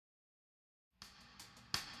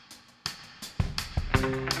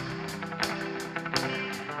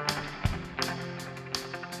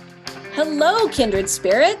Hello, kindred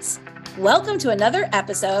spirits. Welcome to another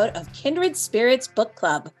episode of Kindred Spirits Book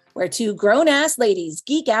Club, where two grown-ass ladies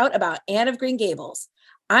geek out about Anne of Green Gables.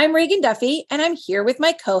 I'm Reagan Duffy, and I'm here with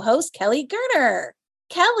my co-host, Kelly Gerner.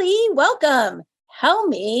 Kelly, welcome. Tell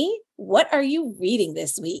me, what are you reading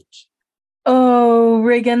this week? Oh,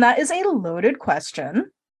 Reagan, that is a loaded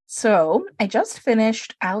question. So I just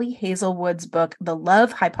finished Ali Hazelwood's book, The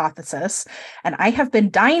Love Hypothesis, and I have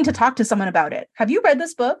been dying to talk to someone about it. Have you read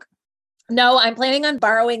this book? No, I'm planning on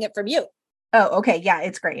borrowing it from you. Oh, okay. Yeah,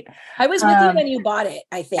 it's great. I was with you when you bought it,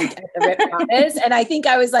 I think, at the Rip office. And I think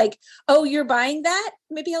I was like, oh, you're buying that?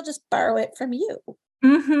 Maybe I'll just borrow it from you.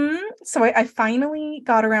 So I finally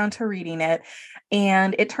got around to reading it.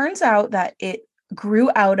 And it turns out that it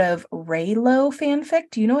grew out of Reylo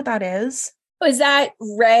fanfic. Do you know what that is? Is that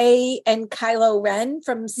Rey and Kylo Ren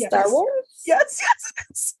from Star Wars? Yes.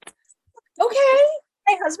 Okay.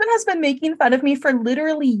 My husband has been making fun of me for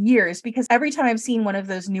literally years because every time I've seen one of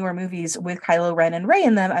those newer movies with Kylo Ren and Rey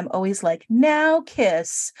in them, I'm always like, now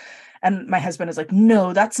kiss. And my husband is like,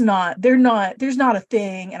 no, there's not a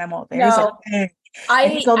thing. And I'm all, there's a thing.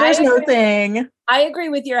 There's no thing. I agree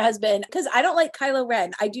with your husband because I don't like Kylo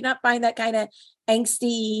Ren. I do not find that kind of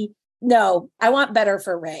angsty. No, I want better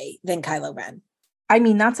for Rey than Kylo Ren. I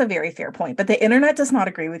mean, that's a very fair point, but the internet does not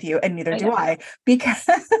agree with you, and neither do I, because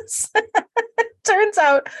it turns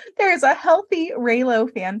out there's a healthy Reylo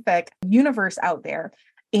fanfic universe out there.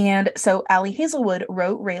 And so Ali Hazelwood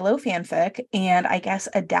wrote Reylo fanfic and I guess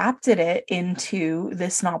adapted it into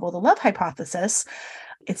this novel, The Love Hypothesis.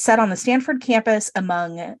 It's set on the Stanford campus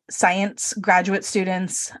among science graduate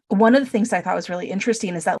students. One of the things I thought was really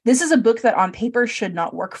interesting is that this is a book that on paper should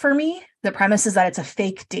not work for me. The premise is that it's a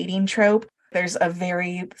fake dating trope. There's a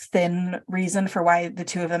very thin reason for why the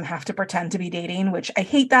two of them have to pretend to be dating, which I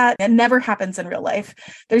hate that. It never happens in real life.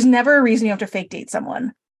 There's never a reason you have to fake date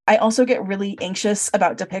someone. I also get really anxious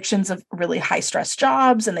about depictions of really high-stress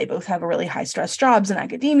jobs, and they both have really high-stress jobs in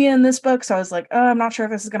academia in this book. So I was like, oh, I'm not sure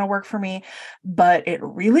if this is going to work for me, but it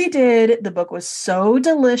really did. The book was so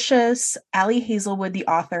delicious. Ali Hazelwood, the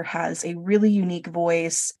author, has a really unique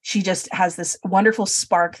voice. She just has this wonderful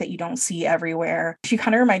spark that you don't see everywhere. She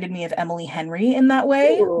kind of reminded me of Emily Henry in that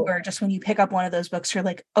way, where just when you pick up one of those books, you're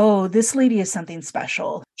like, oh, this lady is something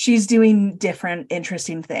special. She's doing different,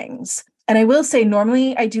 interesting things. And I will say,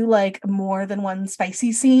 normally I do like more than one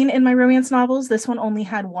spicy scene in my romance novels. This one only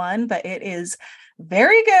had one, but it is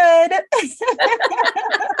very good.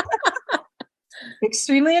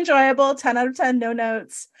 Extremely enjoyable. 10 out of 10, no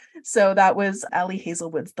notes. So that was Ali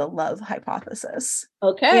Hazelwood's The Love Hypothesis.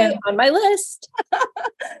 Okay, on my list.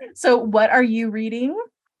 So what are you reading?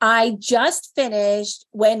 I just finished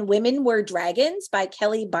When Women Were Dragons by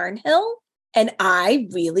Kelly Barnhill, and I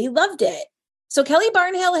really loved it. So Kelly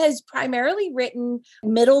Barnhill has primarily written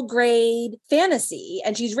middle grade fantasy,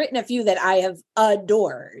 and she's written a few that I have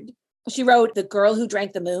adored. She wrote The Girl Who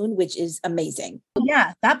Drank the Moon, which is amazing.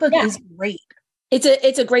 Yeah, that book is great.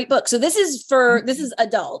 It's a great book. So this is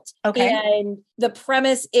adult. Okay. And the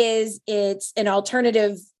premise is it's an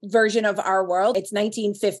alternative version of our world. It's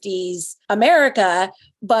 1950s America,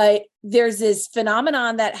 but there's this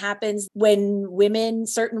phenomenon that happens when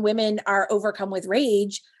certain women are overcome with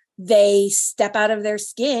rage. They step out of their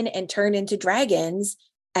skin and turn into dragons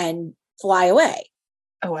and fly away.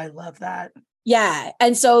 Oh, I love that. Yeah.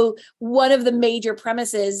 And so one of the major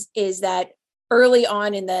premises is that early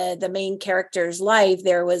on in the main character's life,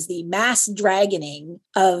 there was the mass dragoning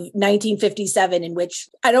of 1957, in which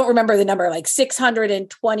I don't remember the number, like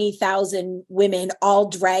 620,000 women all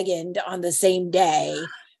dragoned on the same day.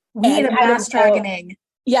 We need a mass dragoning.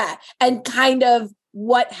 Yeah. And kind of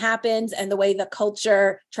what happens and the way the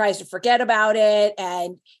culture tries to forget about it.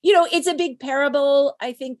 And, it's a big parable,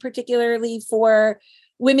 I think, particularly for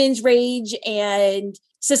women's rage and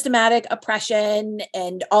systematic oppression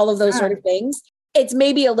and all of those sort of things. It's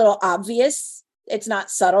maybe a little obvious. It's not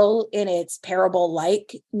subtle in its parable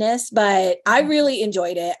likeness, but I really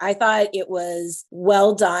enjoyed it. I thought it was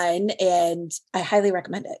well done and I highly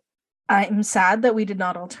recommend it. I'm sad that we did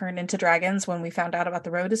not all turn into dragons when we found out about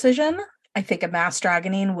the Roe decision. I think a mass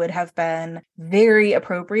dragoning would have been very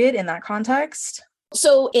appropriate in that context.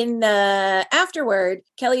 So in the afterword,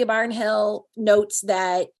 Kelly Barnhill notes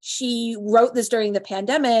that she wrote this during the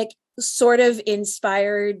pandemic, sort of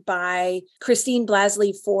inspired by Christine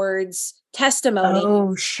Blasey Ford's testimony.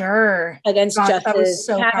 Oh, sure. Against Justice that was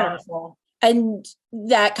so Kavanaugh. powerful. And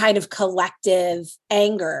that kind of collective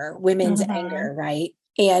anger, women's anger, right?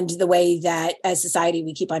 and the way that as society,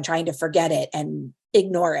 we keep on trying to forget it and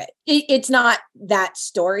ignore it. It's not that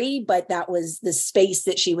story, but that was the space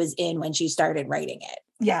that she was in when she started writing it.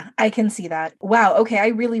 Yeah, I can see that. Wow. Okay. I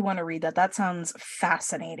really want to read that. That sounds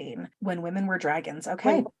fascinating. When Women Were Dragons.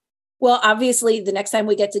 Okay. Well, obviously, the next time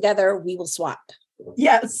we get together, we will swap.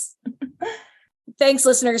 Yes. Thanks,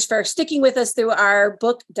 listeners, for sticking with us through our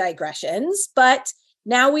book digressions. But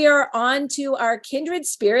now we are on to our kindred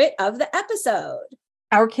spirit of the episode.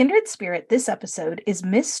 Our kindred spirit this episode is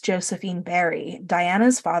Miss Josephine Barry,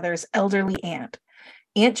 Diana's father's elderly aunt.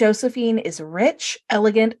 Aunt Josephine is rich,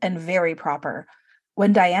 elegant, and very proper.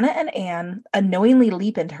 When Diana and Anne unknowingly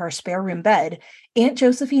leap into her spare room bed, Aunt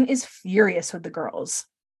Josephine is furious with the girls.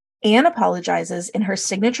 Anne apologizes in her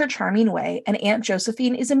signature charming way, and Aunt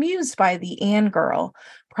Josephine is amused by the Anne girl,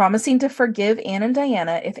 promising to forgive Anne and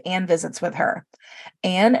Diana if Anne visits with her.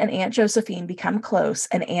 Anne and Aunt Josephine become close,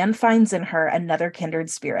 and Anne finds in her another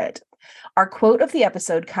kindred spirit. Our quote of the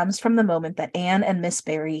episode comes from the moment that Anne and Miss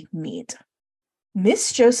Barry meet.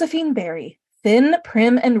 Miss Josephine Barry, thin,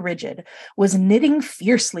 prim, and rigid, was knitting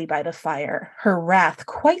fiercely by the fire, her wrath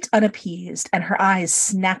quite unappeased and her eyes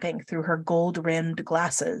snapping through her gold-rimmed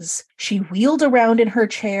glasses. She wheeled around in her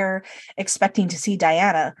chair, expecting to see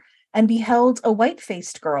Diana, and beheld a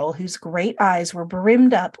white-faced girl whose great eyes were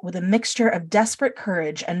brimmed up with a mixture of desperate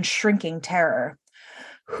courage and shrinking terror.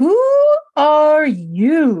 "Who are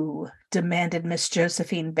you?" demanded Miss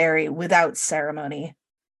Josephine Barry without ceremony.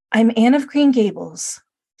 "I'm Anne of Green Gables,"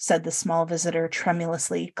 said the small visitor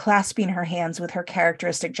tremulously, clasping her hands with her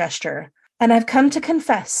characteristic gesture. "And I've come to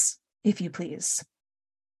confess, if you please."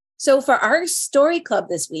 So for our story club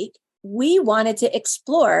this week, we wanted to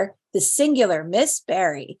explore the singular Miss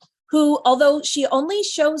Barry, who, although she only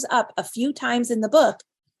shows up a few times in the book,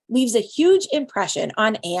 leaves a huge impression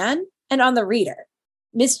on Anne and on the reader.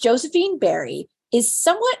 Miss Josephine Barry is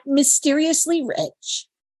somewhat mysteriously rich,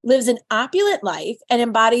 lives an opulent life, and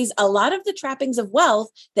embodies a lot of the trappings of wealth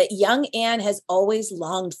that young Anne has always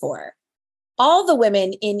longed for. All the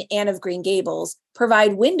women in Anne of Green Gables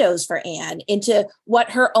provide windows for Anne into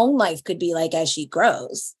what her own life could be like as she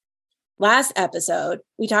grows. Last episode,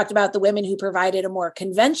 we talked about the women who provided a more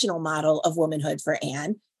conventional model of womanhood for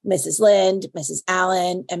Anne, Mrs. Lynde, Mrs.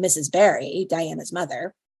 Allen, and Mrs. Barry, Diana's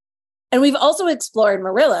mother. And we've also explored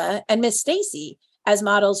Marilla and Miss Stacy as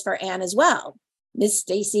models for Anne as well. Miss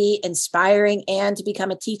Stacy inspiring Anne to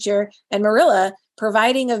become a teacher, and Marilla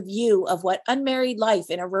providing a view of what unmarried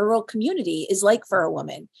life in a rural community is like for a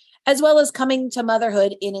woman, as well as coming to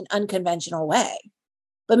motherhood in an unconventional way.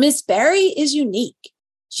 But Miss Barry is unique.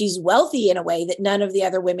 She's wealthy in a way that none of the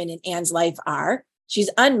other women in Anne's life are. She's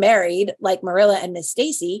unmarried, like Marilla and Miss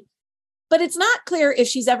Stacy, but it's not clear if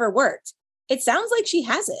she's ever worked. It sounds like she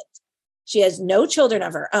hasn't. She has no children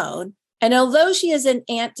of her own, and although she is an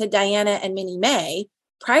aunt to Diana and Minnie May,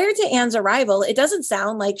 prior to Anne's arrival, it doesn't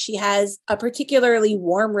sound like she has a particularly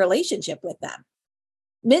warm relationship with them.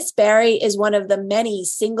 Miss Barry is one of the many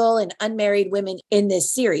single and unmarried women in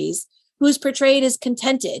this series who's portrayed as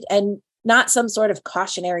contented and not some sort of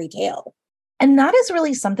cautionary tale. And that is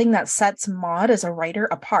really something that sets Maud as a writer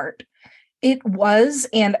apart. It was,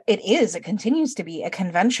 and it continues to be a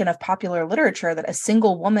convention of popular literature that a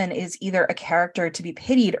single woman is either a character to be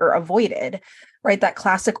pitied or avoided, right? That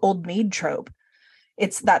classic old maid trope.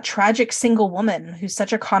 It's that tragic single woman who's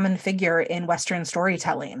such a common figure in Western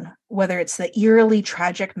storytelling, whether it's the eerily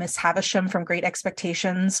tragic Miss Havisham from Great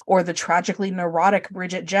Expectations or the tragically neurotic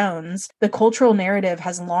Bridget Jones. The cultural narrative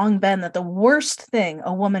has long been that the worst thing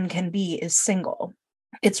a woman can be is single.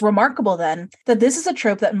 It's remarkable, then, that this is a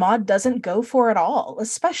trope that Maud doesn't go for at all,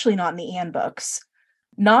 especially not in the Anne books.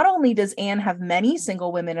 Not only does Anne have many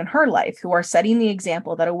single women in her life who are setting the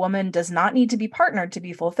example that a woman does not need to be partnered to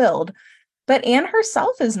be fulfilled, but Anne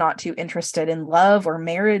herself is not too interested in love or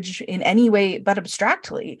marriage in any way but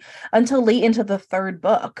abstractly until late into the third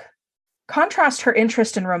book. Contrast her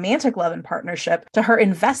interest in romantic love and partnership to her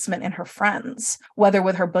investment in her friends, whether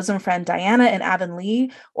with her bosom friend Diana in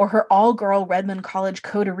Avonlea or her all-girl Redmond College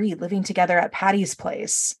coterie living together at Patty's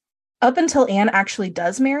Place. Up until Anne actually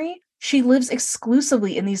does marry, she lives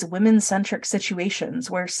exclusively in these women-centric situations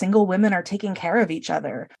where single women are taking care of each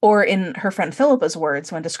other, or in her friend Philippa's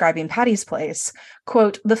words when describing Patty's Place,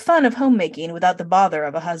 quote, "the fun of homemaking without the bother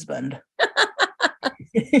of a husband."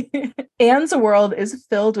 Anne's world is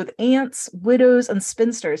filled with aunts, widows, and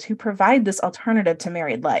spinsters who provide this alternative to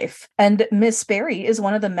married life. And Miss Barry is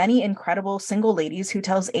one of the many incredible single ladies who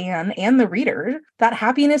tells Anne and the reader that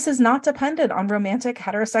happiness is not dependent on romantic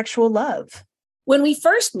heterosexual love. When we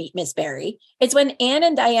first meet Miss Barry, it's when Anne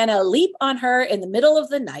and Diana leap on her in the middle of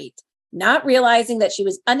the night, not realizing that she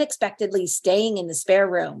was unexpectedly staying in the spare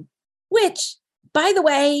room, which, by the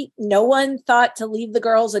way, no one thought to leave the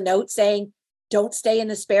girls a note saying, "Don't stay in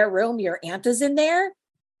the spare room, your aunt is in there."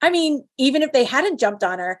 I mean, even if they hadn't jumped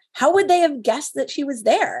on her, how would they have guessed that she was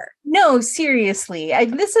there? No, seriously.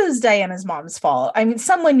 This is Diana's mom's fault. I mean,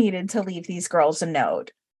 someone needed to leave these girls a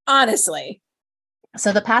note. Honestly.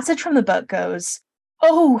 So the passage from the book goes,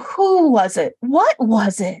 "Oh, who was it? What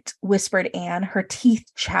was it?" whispered Anne, her teeth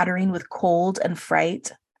chattering with cold and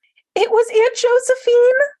fright. "It was Aunt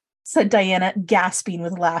Josephine," said Diana, gasping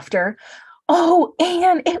with laughter. "Oh,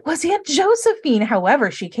 Anne, it was Aunt Josephine, however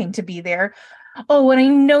she came to be there. Oh, and I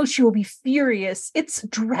know she will be furious. It's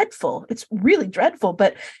dreadful. It's really dreadful.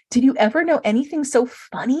 But did you ever know anything so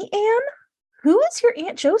funny, Anne? Who is your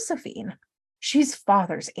Aunt Josephine?" "She's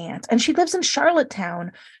father's aunt, and she lives in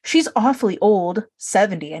Charlottetown. She's awfully old,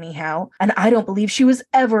 70 anyhow, and I don't believe she was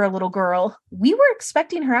ever a little girl. We were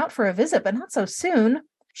expecting her out for a visit, but not so soon.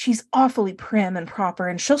 She's awfully prim and proper,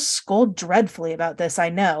 and she'll scold dreadfully about this, I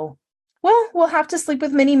know. Well, we'll have to sleep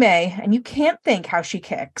with Minnie May, and you can't think how she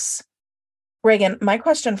kicks." Reagan, my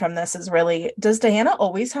question from this is really, does Diana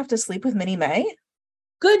always have to sleep with Minnie May?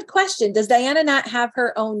 Good question. Does Diana not have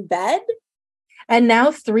her own bed? And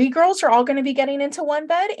now 3 girls are all going to be getting into one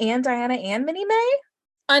bed, and Diana and Minnie May?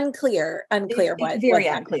 Unclear what. Very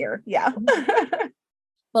what unclear. Yeah.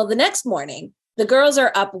 Well, the next morning, the girls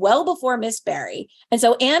are up well before Miss Barry, and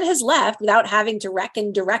so Anne has left without having to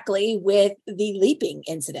reckon directly with the leaping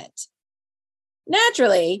incident.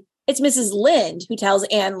 Naturally, it's Mrs. Lynde who tells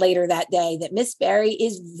Anne later that day that Miss Barry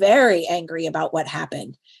is very angry about what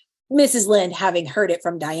happened. Mrs. Lynde having heard it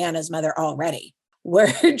from Diana's mother already.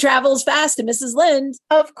 Word travels fast to Mrs. Lynde.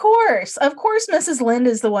 Of course. Of course, Mrs. Lynde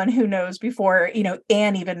is the one who knows before,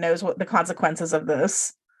 Anne even knows what the consequences of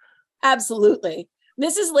this. Absolutely.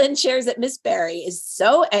 Mrs. Lynde shares that Miss Barry is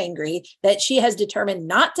so angry that she has determined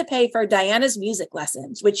not to pay for Diana's music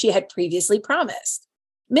lessons, which she had previously promised.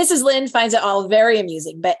 Mrs. Lynde finds it all very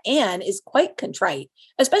amusing, but Anne is quite contrite,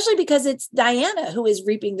 especially because it's Diana who is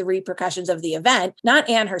reaping the repercussions of the event, not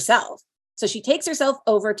Anne herself. So she takes herself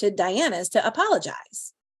over to Diana's to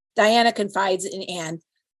apologize. Diana confides in Anne,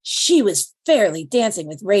 "She was fairly dancing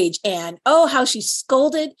with rage, Anne. Oh, how she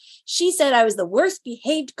scolded. She said I was the worst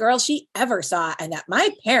behaved girl she ever saw and that my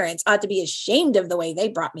parents ought to be ashamed of the way they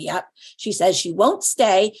brought me up. She says she won't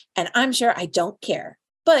stay, and I'm sure I don't care.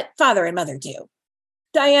 But father and mother do."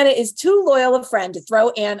 Diana is too loyal a friend to throw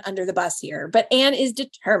Anne under the bus here, but Anne is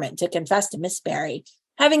determined to confess to Miss Barry,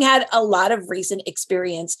 having had a lot of recent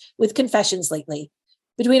experience with confessions lately.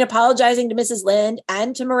 Between apologizing to Mrs. Lynde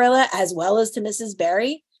and to Marilla, as well as to Mrs.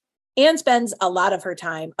 Barry, Anne spends a lot of her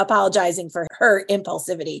time apologizing for her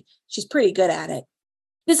impulsivity. She's pretty good at it.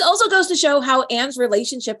 This also goes to show how Anne's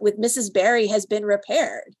relationship with Mrs. Barry has been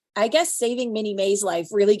repaired. I guess saving Minnie May's life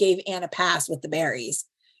really gave Anne a pass with the Barrys.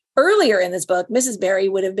 Earlier in this book, Mrs. Barry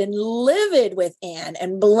would have been livid with Anne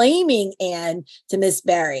and blaming Anne to Miss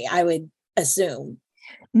Barry, I would assume.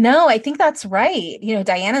 No, I think that's right.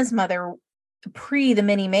 Diana's mother, pre the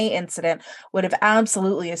Minnie May incident, would have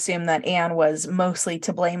absolutely assumed that Anne was mostly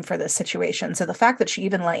to blame for this situation. So the fact that she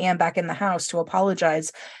even let Anne back in the house to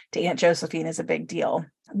apologize to Aunt Josephine is a big deal.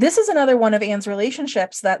 This is another one of Anne's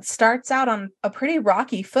relationships that starts out on a pretty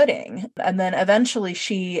rocky footing, and then eventually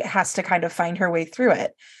she has to kind of find her way through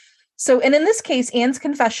it. So, and in this case, Anne's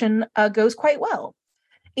confession goes quite well.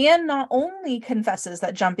 Anne not only confesses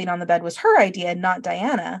that jumping on the bed was her idea, not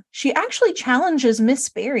Diana, she actually challenges Miss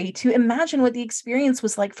Barry to imagine what the experience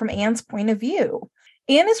was like from Anne's point of view.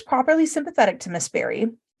 Anne is properly sympathetic to Miss Barry,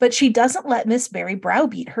 but she doesn't let Miss Barry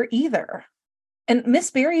browbeat her either. And Miss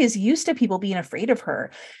Barry is used to people being afraid of her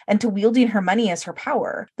and to wielding her money as her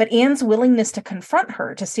power, but Anne's willingness to confront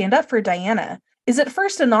her, to stand up for Diana, is at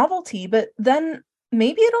first a novelty, but then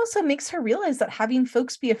maybe it also makes her realize that having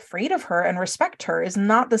folks be afraid of her and respect her is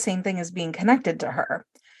not the same thing as being connected to her.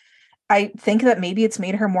 I think that maybe it's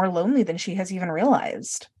made her more lonely than she has even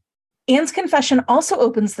realized. Anne's confession also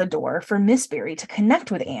opens the door for Miss Barry to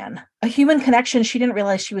connect with Anne, a human connection she didn't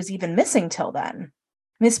realize she was even missing till then.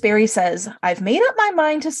 Miss Barry says, "I've made up my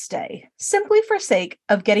mind to stay, simply for sake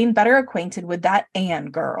of getting better acquainted with that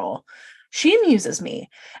Anne girl. She amuses me,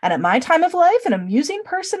 and at my time of life, an amusing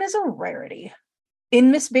person is a rarity."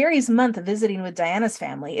 In Miss Barry's month visiting with Diana's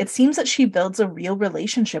family, it seems that she builds a real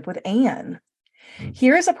relationship with Anne.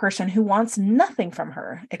 Here is a person who wants nothing from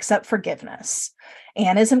her except forgiveness.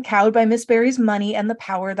 Anne isn't cowed by Miss Barry's money and the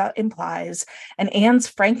power that implies, and Anne's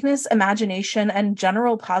frankness, imagination, and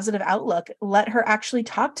general positive outlook let her actually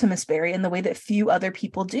talk to Miss Barry in the way that few other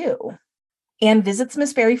people do. Anne visits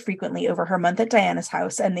Miss Barry frequently over her month at Diana's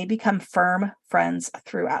house, and they become firm friends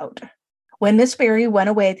throughout. When Miss Barry went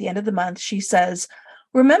away at the end of the month, she says,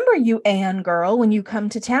 "Remember, you Anne girl, when you come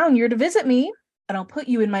to town, you're to visit me, and I'll put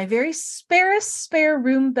you in my very spare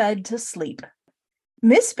room bed to sleep."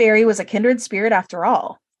 Miss Barry was a kindred spirit after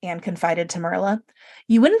all, Anne confided to Marilla.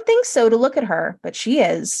 "You wouldn't think so to look at her, but she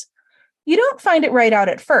is. You don't find it right out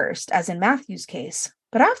at first, as in Matthew's case,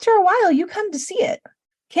 but after a while you come to see it.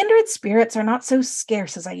 Kindred spirits are not so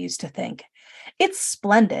scarce as I used to think. It's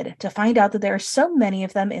splendid to find out that there are so many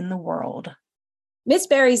of them in the world." Miss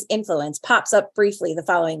Barry's influence pops up briefly the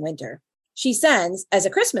following winter. She sends, as a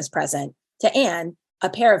Christmas present, to Anne a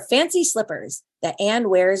pair of fancy slippers that Anne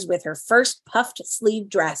wears with her first puffed sleeve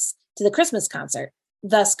dress to the Christmas concert,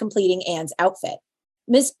 thus completing Anne's outfit.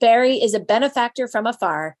 Miss Barry is a benefactor from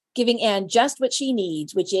afar, giving Anne just what she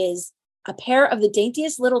needs, which is a pair of the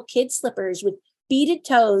daintiest little kid slippers with beaded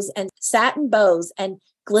toes and satin bows and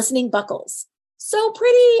glistening buckles. So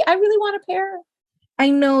pretty. I really want a pair. I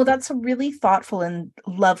know, that's really thoughtful and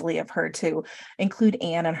lovely of her to include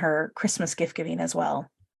Anne in her Christmas gift giving as well.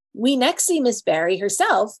 We next see Miss Barry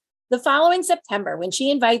herself the following September when she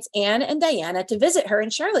invites Anne and Diana to visit her in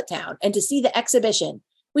Charlottetown and to see the exhibition,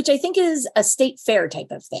 which I think is a state fair type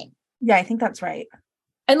of thing. Yeah, I think that's right.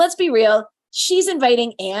 And let's be real, she's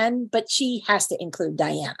inviting Anne, but she has to include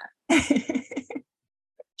Diana.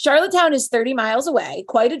 Charlottetown is 30 miles away,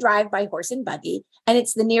 quite a drive by horse and buggy, and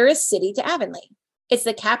it's the nearest city to Avonlea. It's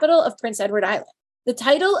the capital of Prince Edward Island. The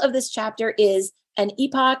title of this chapter is An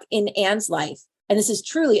Epoch in Anne's Life, and this is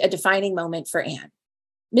truly a defining moment for Anne.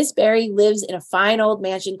 Miss Barry lives in a fine old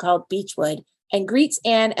mansion called Beechwood and greets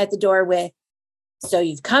Anne at the door with, "So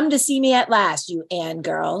you've come to see me at last, you Anne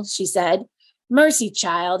girl," she said. "Mercy,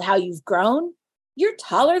 child, how you've grown. You're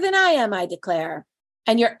taller than I am, I declare.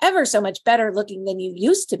 And you're ever so much better looking than you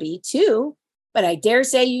used to be, too. But I dare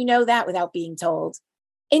say you know that without being told."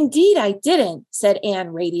 "Indeed, I didn't," said Anne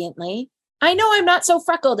radiantly. "I know I'm not so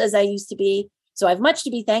freckled as I used to be, so I've much to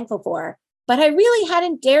be thankful for. But I really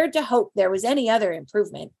hadn't dared to hope there was any other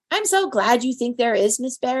improvement. I'm so glad you think there is,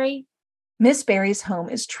 Miss Barry." Miss Barry's home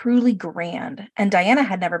is truly grand, and Diana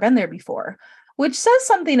had never been there before, which says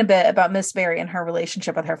something a bit about Miss Barry and her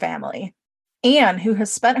relationship with her family. Anne, who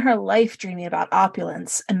has spent her life dreaming about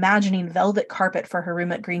opulence, imagining velvet carpet for her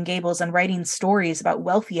room at Green Gables and writing stories about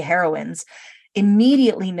wealthy heroines,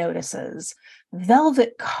 immediately notices.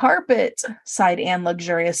 "Velvet carpet," sighed Anne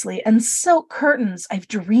luxuriously, "and silk curtains. I've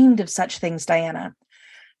dreamed of such things, Diana.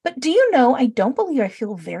 But do you know, I don't believe I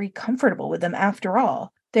feel very comfortable with them after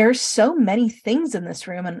all. There are so many things in this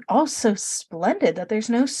room and all so splendid that there's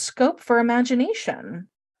no scope for imagination."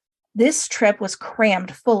 This trip was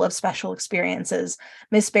crammed full of special experiences,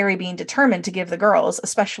 Miss Barry being determined to give the girls,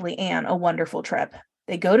 especially Anne, a wonderful trip.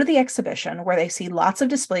 They go to the exhibition where they see lots of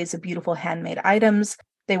displays of beautiful handmade items.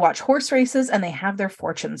 They watch horse races and they have their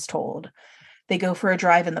fortunes told. They go for a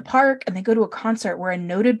drive in the park and they go to a concert where a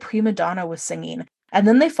noted prima donna was singing. And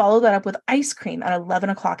then they follow that up with ice cream at 11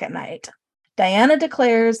 o'clock at night. Diana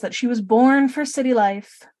declares that she was born for city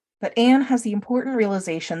life, but Anne has the important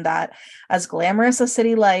realization that, as glamorous as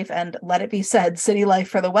city life and, let it be said, city life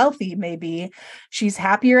for the wealthy may be, she's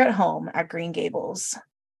happier at home at Green Gables.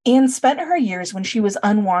 Anne spent her years when she was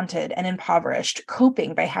unwanted and impoverished,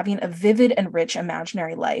 coping by having a vivid and rich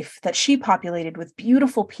imaginary life that she populated with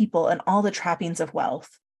beautiful people and all the trappings of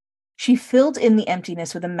wealth. She filled in the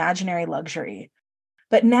emptiness with imaginary luxury.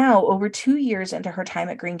 But now, over 2 years into her time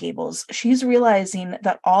at Green Gables, she's realizing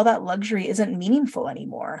that all that luxury isn't meaningful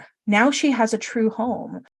anymore. Now she has a true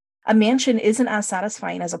home. A mansion isn't as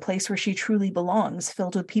satisfying as a place where she truly belongs,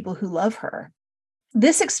 filled with people who love her.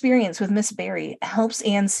 This experience with Miss Barry helps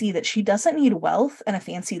Anne see that she doesn't need wealth and a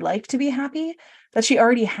fancy life to be happy, that she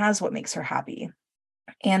already has what makes her happy.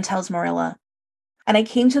 Anne tells Marilla, "And I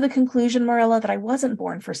came to the conclusion, Marilla, that I wasn't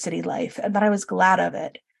born for city life and that I was glad of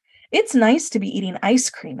it. It's nice to be eating ice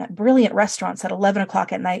cream at brilliant restaurants at 11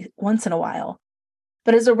 o'clock at night once in a while.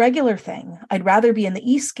 But as a regular thing, I'd rather be in the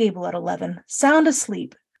East Gable at 11, sound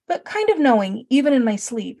asleep, but kind of knowing, even in my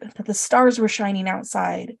sleep, that the stars were shining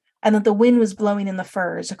outside and that the wind was blowing in the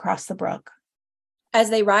firs across the brook." As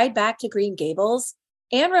they ride back to Green Gables,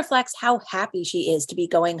 Anne reflects how happy she is to be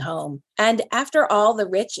going home. And after all the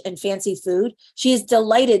rich and fancy food, she is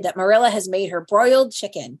delighted that Marilla has made her broiled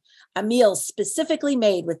chicken, a meal specifically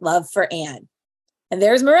made with love for Anne. And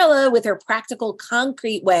there's Marilla with her practical,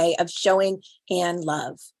 concrete way of showing Anne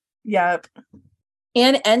love. Yep.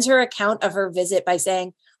 Anne ends her account of her visit by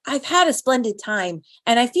saying, "I've had a splendid time,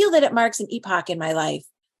 and I feel that it marks an epoch in my life.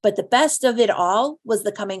 But the best of it all was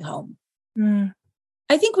the coming home."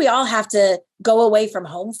 I think we all have to go away from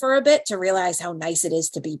home for a bit to realize how nice it is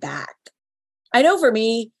to be back. I know for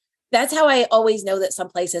me, That's how I always know that some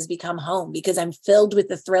place has become home, because I'm filled with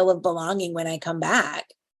the thrill of belonging when I come back.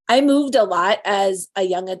 I moved a lot as a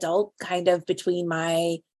young adult, kind of between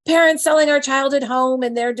my parents selling our childhood home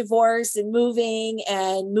and their divorce and moving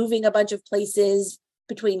a bunch of places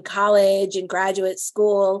between college and graduate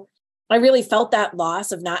school. I really felt that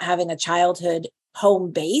loss of not having a childhood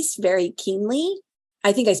home base very keenly.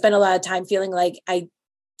 I think I spent a lot of time feeling like I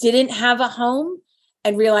didn't have a home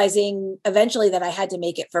and realizing eventually that I had to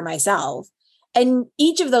make it for myself. And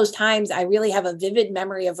each of those times, I really have a vivid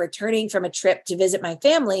memory of returning from a trip to visit my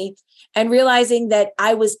family and realizing that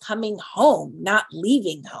I was coming home, not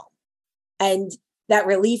leaving home. And that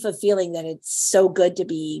relief of feeling that it's so good to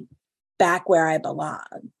be back where I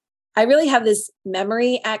belong. I really have this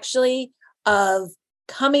memory actually of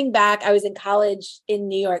coming back. I was in college in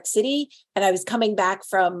New York City, and I was coming back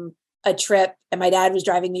from a trip, and my dad was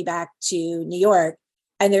driving me back to New York.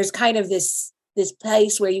 And there's kind of this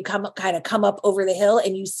place where you come up over the hill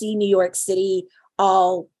and you see New York City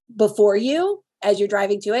all before you as you're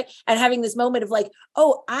driving to it, and having this moment of like,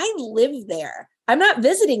 oh, I live there. I'm not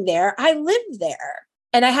visiting there. I live there.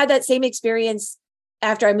 And I had that same experience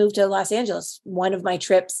after I moved to Los Angeles. One of my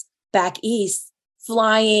trips back east,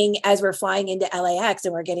 as we're flying into LAX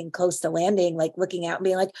and we're getting close to landing, like looking out and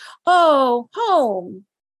being like, oh, home.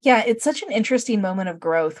 Yeah, it's such an interesting moment of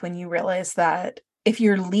growth when you realize that if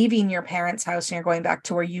you're leaving your parents' house and you're going back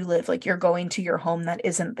to where you live, like you're going to your home that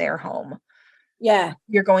isn't their home. Yeah.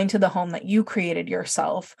 You're going to the home that you created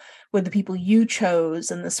yourself with the people you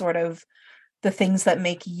chose and the things that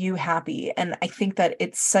make you happy. And I think that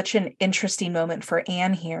it's such an interesting moment for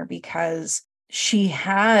Anne here, because she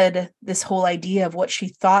had this whole idea of what she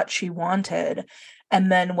thought she wanted.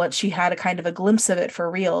 And then once she had a kind of a glimpse of it for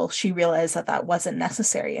real, she realized that that wasn't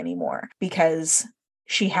necessary anymore, because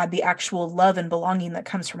she had the actual love and belonging that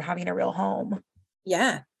comes from having a real home.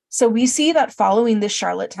 Yeah. So we see that following this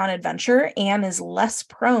Charlottetown adventure, Anne is less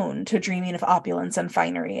prone to dreaming of opulence and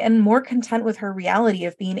finery and more content with her reality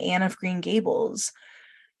of being Anne of Green Gables.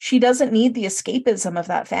 She doesn't need the escapism of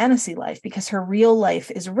that fantasy life, because her real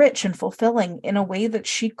life is rich and fulfilling in a way that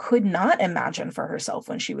she could not imagine for herself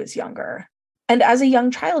when she was younger. And as a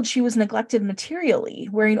young child, she was neglected materially,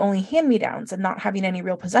 wearing only hand-me-downs and not having any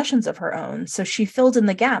real possessions of her own. So she filled in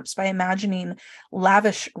the gaps by imagining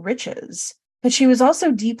lavish riches. But she was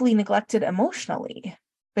also deeply neglected emotionally.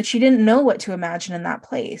 But she didn't know what to imagine in that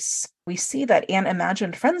place. We see that Anne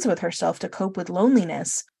imagined friends with herself to cope with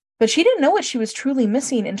loneliness, but she didn't know what she was truly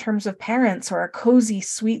missing in terms of parents or a cozy,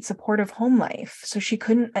 sweet, supportive home life. So she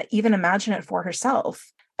couldn't even imagine it for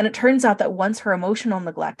herself. And it turns out that once her emotional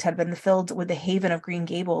neglect had been filled with the haven of Green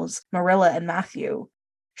Gables, Marilla, and Matthew,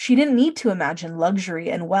 she didn't need to imagine luxury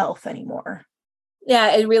and wealth anymore.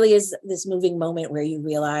 Yeah, it really is this moving moment where you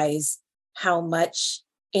realize how much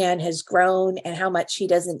Anne has grown and how much she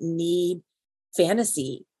doesn't need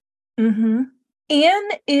fantasy. Mm-hmm. Anne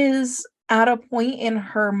is at a point in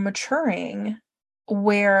her maturing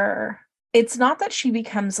where it's not that she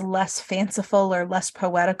becomes less fanciful or less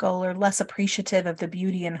poetical or less appreciative of the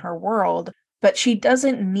beauty in her world, but she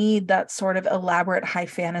doesn't need that sort of elaborate high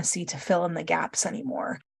fantasy to fill in the gaps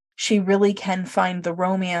anymore. She really can find the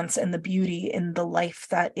romance and the beauty in the life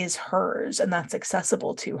that is hers and that's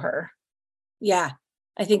accessible to her. Yeah,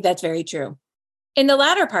 I think that's very true. In the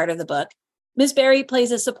latter part of the book, Miss Barry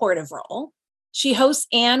plays a supportive role. She hosts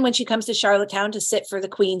Anne when she comes to Charlottetown to sit for the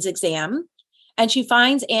Queen's exam, and she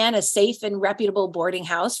finds Anne a safe and reputable boarding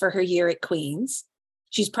house for her year at Queen's.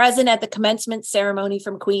 She's present at the commencement ceremony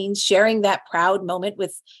from Queen's, sharing that proud moment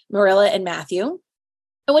with Marilla and Matthew.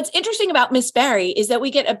 And what's interesting about Miss Barry is that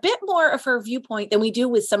we get a bit more of her viewpoint than we do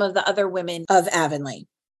with some of the other women of Avonlea.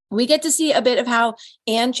 We get to see a bit of how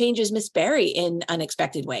Anne changes Miss Barry in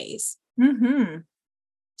unexpected ways. Mm-hmm.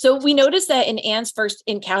 So we notice that in Anne's first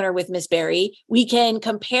encounter with Miss Barry, we can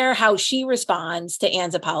compare how she responds to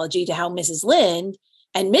Anne's apology to how Mrs. Lynde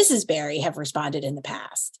and Mrs. Barry have responded in the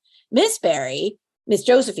past. Miss Barry, Miss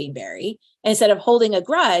Josephine Barry, instead of holding a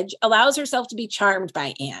grudge, allows herself to be charmed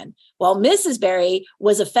by Anne, while Mrs. Barry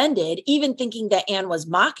was offended, even thinking that Anne was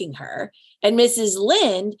mocking her. And Mrs.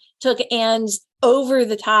 Lynde took Anne's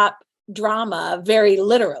over-the-top drama very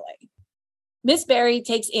literally. Miss Barry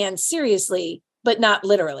takes Anne seriously, but not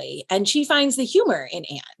literally, and she finds the humor in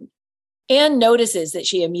Anne. Anne notices that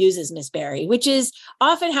she amuses Miss Barry, which is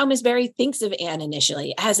often how Miss Barry thinks of Anne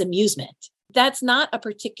initially, as amusement. That's not a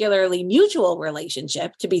particularly mutual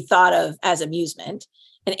relationship to be thought of as amusement.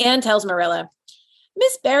 And Anne tells Marilla,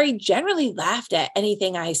 Miss Barry generally laughed at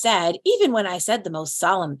anything I said, even when I said the most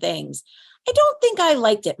solemn things. I don't think I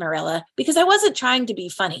liked it, Marilla, because I wasn't trying to be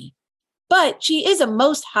funny. but she is a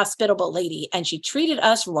most hospitable lady and she treated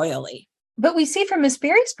us royally. But we see from Miss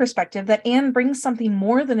Barry's perspective that Anne brings something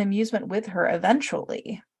more than amusement with her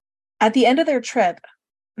eventually. At the end of their trip,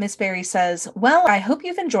 Miss Barry says, "Well, I hope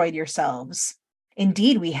you've enjoyed yourselves."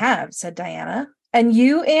 "Indeed we have," said Diana. "And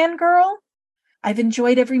you, Anne girl?" "I've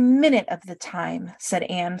enjoyed every minute of the time," said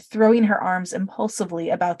Anne, throwing her arms impulsively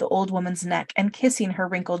about the old woman's neck and kissing her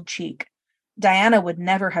wrinkled cheek. Diana would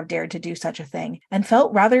never have dared to do such a thing, and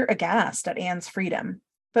felt rather aghast at Anne's freedom.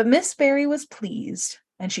 But Miss Barry was pleased,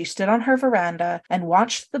 and she stood on her veranda and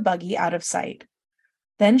watched the buggy out of sight.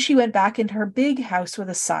 Then she went back into her big house with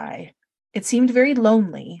a sigh. It seemed very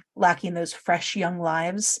lonely, lacking those fresh young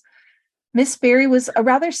lives. Miss Barry was a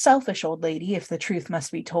rather selfish old lady, if the truth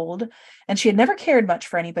must be told, and she had never cared much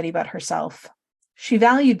for anybody but herself. She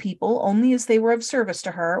valued people only as they were of service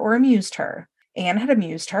to her or amused her. Anne had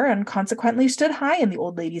amused her, and consequently stood high in the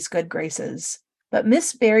old lady's good graces. But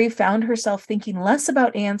Miss Barry found herself thinking less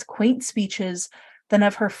about Anne's quaint speeches than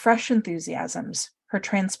of her fresh enthusiasms, her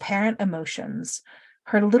transparent emotions,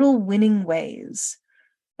 her little winning ways,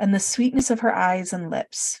 and the sweetness of her eyes and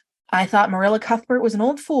lips. "I thought Marilla Cuthbert was an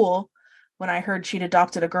old fool when I heard she'd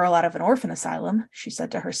adopted a girl out of an orphan asylum," she said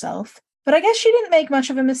to herself. "But I guess she didn't make much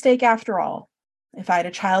of a mistake after all. If I had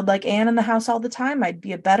a child like Anne in the house all the time, I'd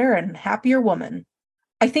be a better and happier woman."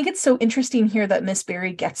 I think it's so interesting here that Miss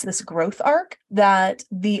Barry gets this growth arc that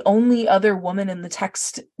the only other woman in the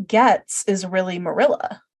text gets is really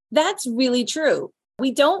Marilla. That's really true.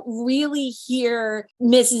 We don't really hear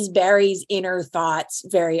Mrs. Barry's inner thoughts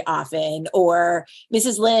very often, or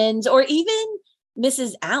Mrs. Lynde's, or even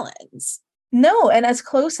Mrs. Allen's. No, and as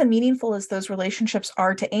close and meaningful as those relationships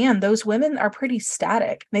are to Anne, those women are pretty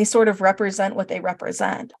static. They sort of represent what they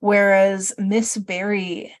represent. Whereas Miss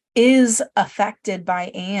Barry is affected by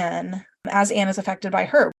Anne as Anne is affected by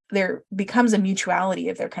her. There becomes a mutuality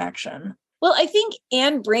of their connection. Well, I think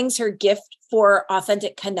Anne brings her gift for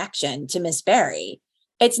authentic connection to Miss Barry.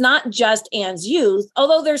 It's not just Anne's youth,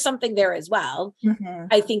 although there's something there as well. Mm-hmm.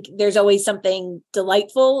 I think there's always something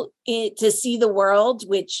delightful to see the world,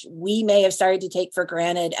 which we may have started to take for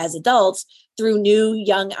granted as adults, through new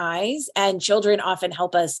young eyes. And children often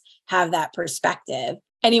help us have that perspective.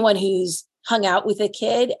 Anyone who's hung out with a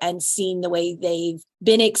kid and seen the way they've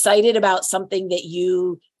been excited about something that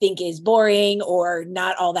you think is boring or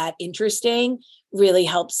not all that interesting really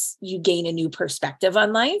helps you gain a new perspective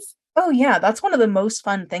on life. Oh, yeah. That's one of the most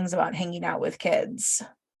fun things about hanging out with kids.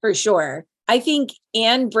 For sure. I think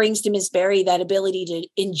Anne brings to Miss Barry that ability to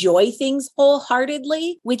enjoy things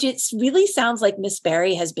wholeheartedly, which it really sounds like Miss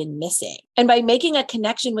Barry has been missing. And by making a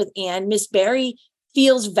connection with Anne, Miss Barry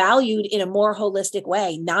feels valued in a more holistic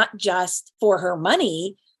way, not just for her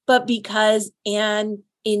money, but because Anne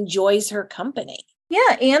enjoys her company.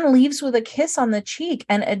 Yeah, Anne leaves with a kiss on the cheek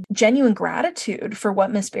and a genuine gratitude for what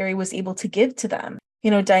Miss Barry was able to give to them.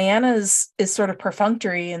 Diana's is sort of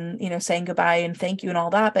perfunctory and, saying goodbye and thank you and all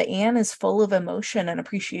that. But Anne is full of emotion and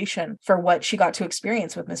appreciation for what she got to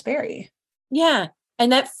experience with Miss Barry. Yeah.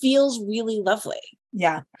 And that feels really lovely.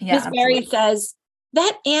 Yeah. Miss Barry says,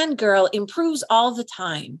 "That Anne girl improves all the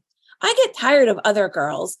time. I get tired of other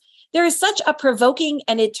girls. There is such a provoking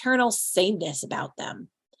and eternal sameness about them.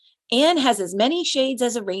 Anne has as many shades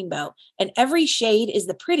as a rainbow, and every shade is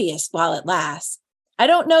the prettiest while it lasts. I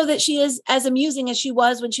don't know that she is as amusing as she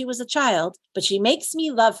was when she was a child, but she makes me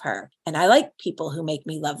love her, and I like people who make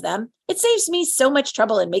me love them. It saves me so much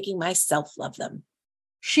trouble in making myself love them."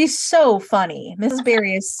 She's so funny. Mrs.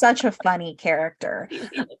 Barry is such a funny character.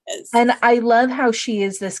 And I love how she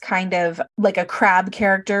is this kind of like a crab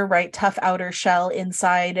character, right? Tough outer shell,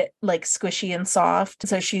 inside like squishy and soft.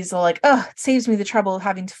 So she's like, "Oh, it saves me the trouble of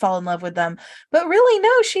having to fall in love with them." But really,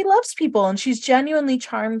 no, she loves people and she's genuinely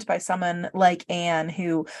charmed by someone like Anne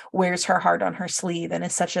who wears her heart on her sleeve and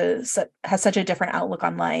has such a different outlook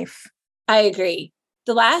on life. I agree.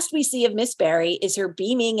 The last we see of Miss Barry is her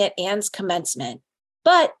beaming at Anne's commencement.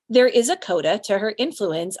 But there is a coda to her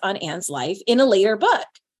influence on Anne's life in a later book.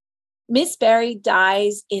 Miss Barry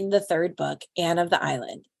dies in the third book, Anne of the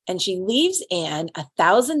Island, and she leaves Anne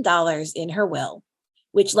 $1,000 in her will,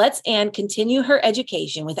 which lets Anne continue her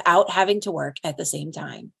education without having to work at the same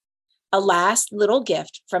time. A last little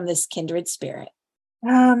gift from this kindred spirit.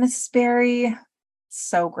 Oh, Mrs. Barry,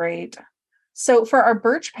 so great. So for our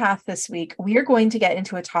Birch Path this week, we are going to get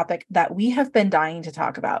into a topic that we have been dying to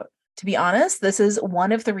talk about. To be honest, this is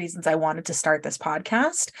one of the reasons I wanted to start this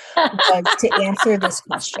podcast, was to answer this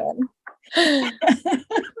question.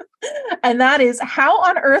 And that is, how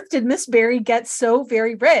on earth did Miss Barry get so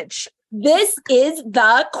very rich? This is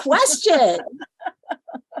the question.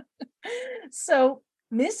 So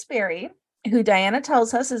Miss Barry who Diana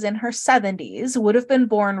tells us is in her 70s, would have been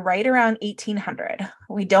born right around 1800.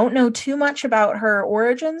 We don't know too much about her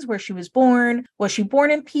origins, where she was born. Was she born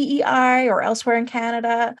in PEI or elsewhere in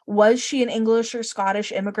Canada? Was she an English or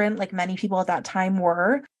Scottish immigrant like many people at that time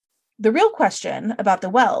were? The real question about the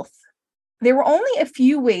wealth, there were only a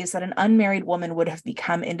few ways that an unmarried woman would have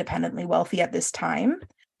become independently wealthy at this time.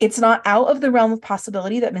 It's not out of the realm of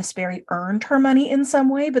possibility that Miss Barry earned her money in some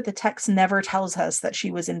way, but the text never tells us that she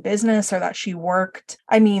was in business or that she worked.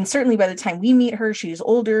 I mean, certainly by the time we meet her, she's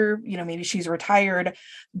older, maybe she's retired,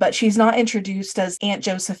 but she's not introduced as Aunt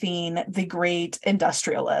Josephine, the great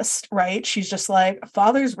industrialist, right? She's just like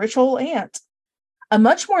father's rich old aunt. A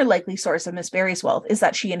much more likely source of Miss Barry's wealth is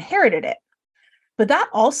that she inherited it. But that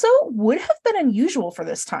also would have been unusual for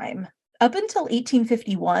this time. Up until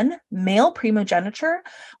 1851, male primogeniture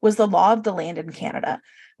was the law of the land in Canada,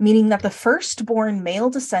 meaning that the firstborn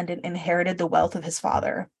male descendant inherited the wealth of his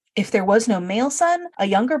father. If there was no male son, a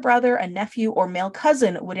younger brother, a nephew, or male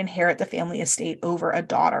cousin would inherit the family estate over a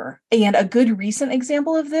daughter. And a good recent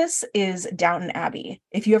example of this is Downton Abbey.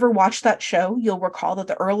 If you ever watched that show, you'll recall that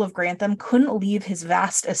the Earl of Grantham couldn't leave his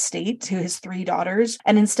vast estate to his 3 daughters,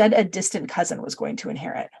 and instead a distant cousin was going to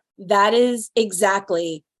inherit. That is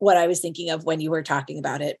exactly what I was thinking of when you were talking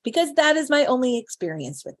about it, because that is my only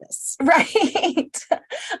experience with this. Right.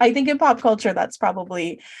 I think in pop culture, that's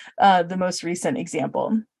probably the most recent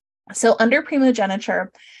example. So under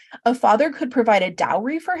primogeniture, a father could provide a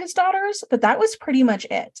dowry for his daughters, but that was pretty much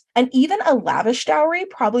it. And even a lavish dowry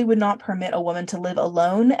probably would not permit a woman to live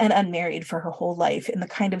alone and unmarried for her whole life in the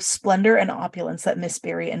kind of splendor and opulence that Miss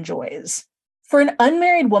Barry enjoys. For an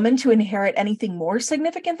unmarried woman to inherit anything more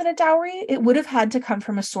significant than a dowry, it would have had to come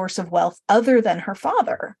from a source of wealth other than her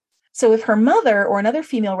father. So if her mother or another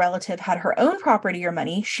female relative had her own property or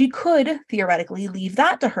money, she could theoretically leave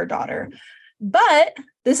that to her daughter. But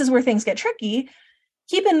this is where things get tricky.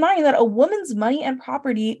 Keep in mind that a woman's money and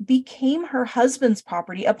property became her husband's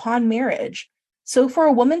property upon marriage. So for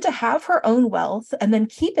a woman to have her own wealth and then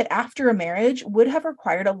keep it after a marriage would have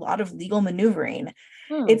required a lot of legal maneuvering.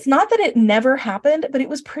 It's not that it never happened, but it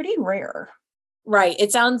was pretty rare. Right.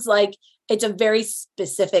 It sounds like it's a very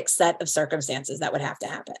specific set of circumstances that would have to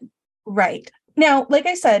happen. Right. Now, like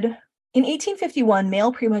I said, in 1851,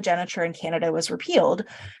 male primogeniture in Canada was repealed,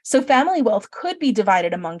 so family wealth could be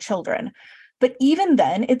divided among children. But even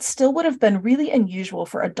then, it still would have been really unusual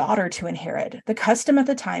for a daughter to inherit. The custom at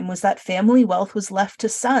the time was that family wealth was left to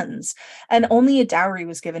sons, and only a dowry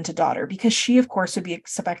was given to daughter, because she, of course, would be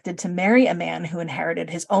expected to marry a man who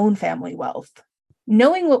inherited his own family wealth.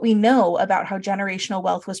 Knowing what we know about how generational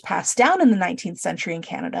wealth was passed down in the 19th century in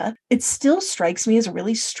Canada, it still strikes me as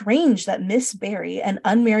really strange that Miss Barry, an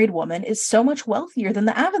unmarried woman, is so much wealthier than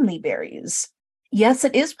the Avonlea Barrys. Yes,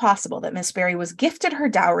 it is possible that Miss Barry was gifted her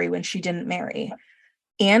dowry when she didn't marry.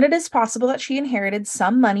 And it is possible that she inherited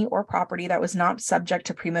some money or property that was not subject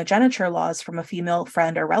to primogeniture laws from a female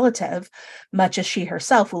friend or relative, much as she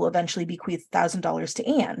herself will eventually bequeath $1,000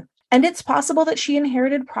 to Anne. And it's possible that she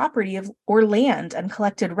inherited property or land and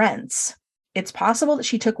collected rents. It's possible that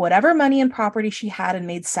she took whatever money and property she had and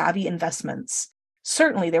made savvy investments.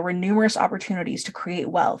 Certainly, there were numerous opportunities to create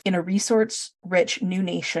wealth in a resource-rich new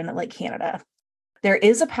nation like Canada. There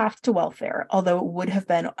is a path to wealth there, although it would have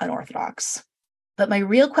been unorthodox. But my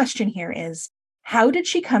real question here is, how did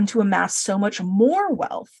she come to amass so much more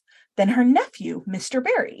wealth than her nephew, Mr.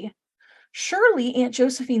 Barry? Surely Aunt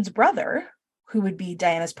Josephine's brother, who would be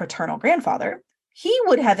Diana's paternal grandfather, he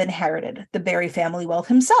would have inherited the Barry family wealth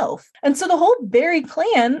himself. And so the whole Barry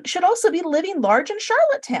clan should also be living large in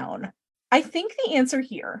Charlottetown. I think the answer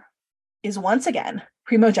here is, once again,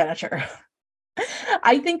 primogeniture.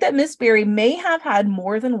 I think that Miss Barry may have had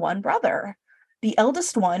more than one brother, the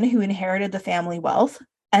eldest one who inherited the family wealth,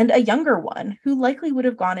 and a younger one who likely would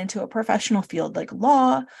have gone into a professional field like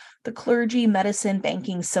law, the clergy, medicine,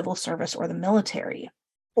 banking, civil service, or the military.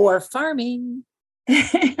 Or farming.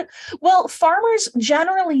 Well, farmers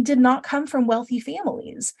generally did not come from wealthy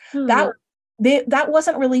families. That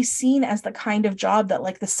wasn't really seen as the kind of job that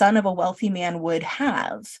like the son of a wealthy man would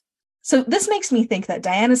have. So this makes me think that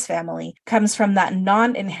Diana's family comes from that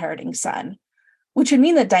non-inheriting son, which would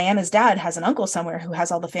mean that Diana's dad has an uncle somewhere who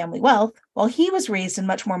has all the family wealth, while he was raised in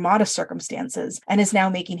much more modest circumstances and is now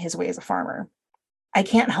making his way as a farmer. I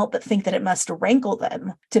can't help but think that it must rankle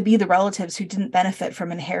them to be the relatives who didn't benefit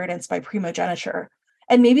from inheritance by primogeniture.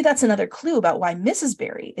 And maybe that's another clue about why Mrs.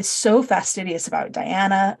 Barry is so fastidious about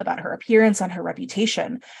Diana, about her appearance and her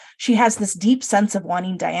reputation. She has this deep sense of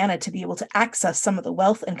wanting Diana to be able to access some of the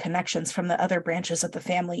wealth and connections from the other branches of the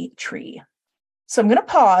family tree. So I'm going to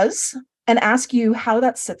pause and ask you how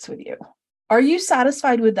that sits with you. Are you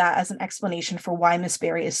satisfied with that as an explanation for why Miss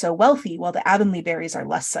Barry is so wealthy while the Avonlea Barrys are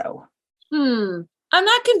less so? I'm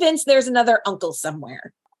not convinced there's another uncle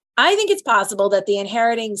somewhere. I think it's possible that the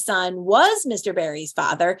inheriting son was Mr. Barry's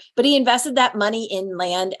father, but he invested that money in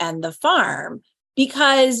land and the farm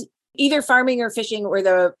because either farming or fishing were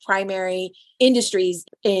the primary industries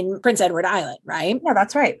in Prince Edward Island, right? Yeah,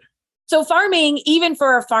 that's right. So farming, even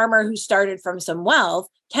for a farmer who started from some wealth,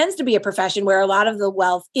 tends to be a profession where a lot of the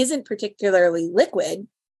wealth isn't particularly liquid.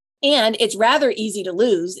 And it's rather easy to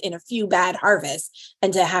lose in a few bad harvests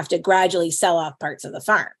and to have to gradually sell off parts of the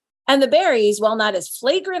farm. And the Barrys, while not as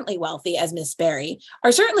flagrantly wealthy as Miss Barry,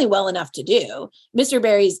 are certainly well enough to do. Mr.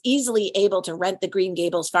 Barry's easily able to rent the Green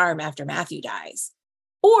Gables farm after Matthew dies.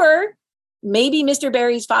 Or maybe Mr.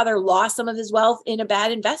 Barry's father lost some of his wealth in a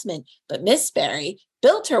bad investment, but Miss Barry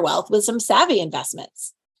built her wealth with some savvy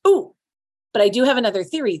investments. Ooh, but I do have another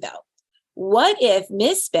theory, though. What if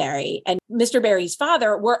Miss Barry and Mr. Barry's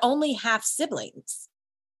father were only half siblings?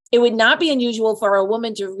 It would not be unusual for a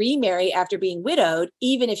woman to remarry after being widowed,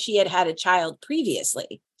 even if she had had a child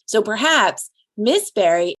previously. So perhaps Miss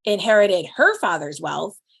Barry inherited her father's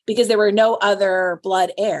wealth because there were no other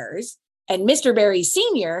blood heirs. And Mr. Barry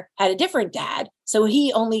Sr. had a different dad, so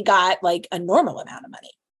he only got like a normal amount of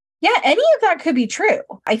money. Yeah, any of that could be true.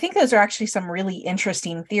 I think those are actually some really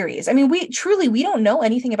interesting theories. I mean, we don't know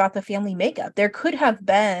anything about the family makeup. There could have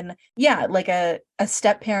been, like a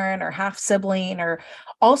step parent or half sibling or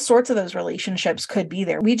all sorts of those relationships could be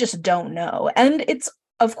there. We just don't know. And it's,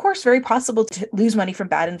 of course, very possible to lose money from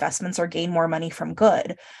bad investments or gain more money from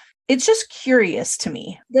good. It's just curious to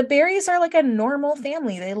me. The Barrys are like a normal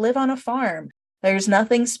family. They live on a farm. There's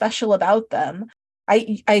nothing special about them.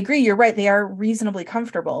 I agree. You're right. They are reasonably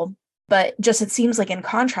comfortable, but just it seems like in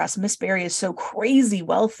contrast, Miss Barry is so crazy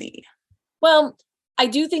wealthy. Well, I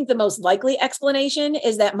do think the most likely explanation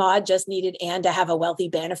is that Maud just needed Anne to have a wealthy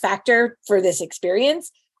benefactor for this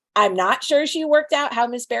experience. I'm not sure she worked out how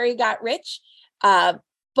Miss Barry got rich, but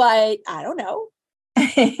I don't know.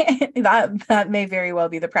 That may very well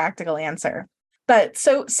be the practical answer. But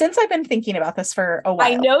so since I've been thinking about this for a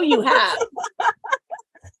while. I know you have.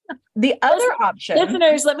 The other option.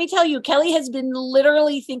 Listeners, let me tell you, Kelly has been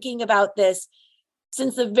literally thinking about this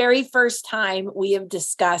since the very first time we have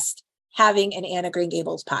discussed having an Anne of Green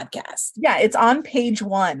Gables podcast. Yeah, it's on page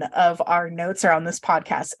 1 of our notes around this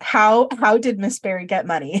podcast. How did Miss Barry get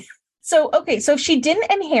money? So if she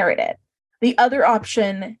didn't inherit it, the other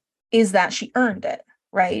option is that she earned it,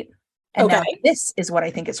 right? And now this is what I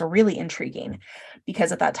think is really intriguing,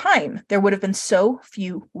 because at that time, there would have been so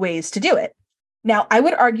few ways to do it. Now, I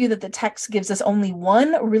would argue that the text gives us only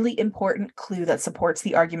one really important clue that supports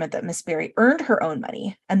the argument that Miss Barry earned her own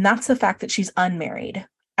money, and that's the fact that she's unmarried.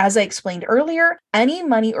 As I explained earlier, any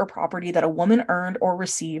money or property that a woman earned or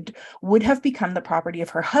received would have become the property of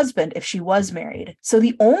her husband if she was married. So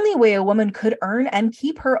the only way a woman could earn and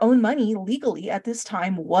keep her own money legally at this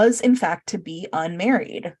time was, in fact, to be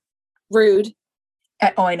unmarried. Rude.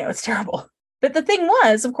 Oh, I know, it's terrible. But the thing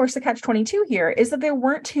was, of course, the catch-22 here is that there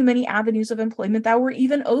weren't too many avenues of employment that were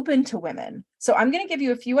even open to women. So I'm going to give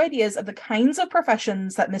you a few ideas of the kinds of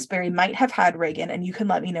professions that Miss Barry might have had, Reagan, and you can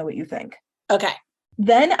let me know what you think. Okay.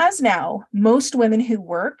 Then, as now, most women who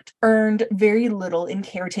worked earned very little in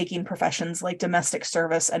caretaking professions like domestic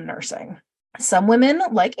service and nursing. Some women,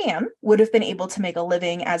 like Anne, would have been able to make a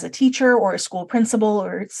living as a teacher or a school principal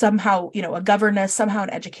or somehow, a governess, somehow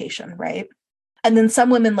in education, right? And then some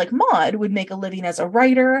women like Maud would make a living as a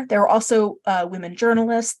writer. There were also women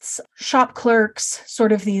journalists, shop clerks,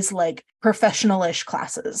 sort of these like professional-ish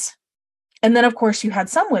classes. And then, of course, you had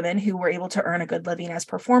some women who were able to earn a good living as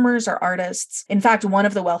performers or artists. In fact, one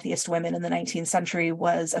of the wealthiest women in the 19th century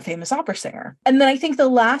was a famous opera singer. And then I think the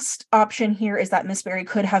last option here is that Miss Barry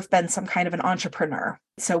could have been some kind of an entrepreneur.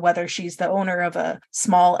 So whether she's the owner of a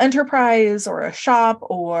small enterprise or a shop,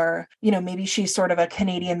 or, maybe she's sort of a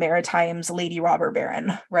Canadian Maritimes lady robber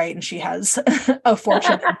baron, right? And she has a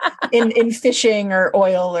fortune in fishing or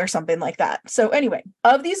oil or something like that. So anyway,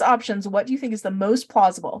 of these options, what do you think is the most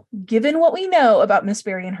plausible, given what we know about Miss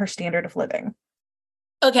Barry and her standard of living?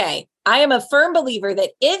 Okay, I am a firm believer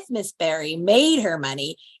that if Miss Barry made her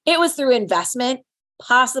money, it was through investment,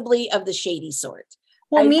 possibly of the shady sort.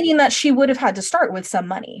 Well, meaning that she would have had to start with some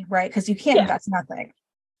money, right? Because you can't invest nothing.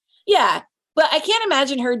 Yeah, but I can't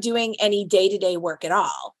imagine her doing any day-to-day work at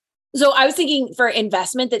all. So I was thinking for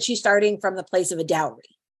investment that she's starting from the place of a dowry.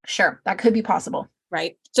 Sure, that could be possible.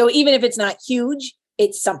 Right. So even if it's not huge,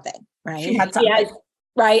 it's something, right? She had something.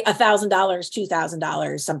 Right. $1,000,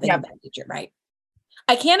 $2,000, something of that nature, right?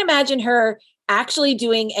 I can't imagine her actually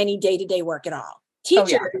doing any day-to-day work at all.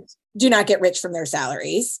 Teachers do not get rich from their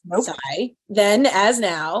salaries. Nope. Sigh. Then, as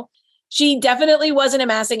now, she definitely wasn't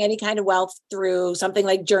amassing any kind of wealth through something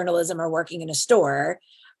like journalism or working in a store.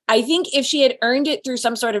 I think if she had earned it through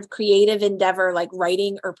some sort of creative endeavor like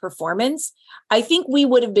writing or performance, I think we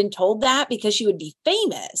would have been told that because she would be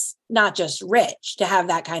famous, not just rich, to have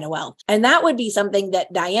that kind of wealth. And that would be something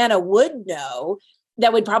that Diana would know.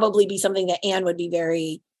 That would probably be something that Anne would be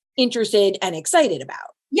very interested and excited about.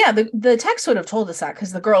 Yeah, the text would have told us that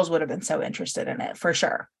because the girls would have been so interested in it for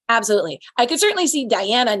sure. Absolutely. I could certainly see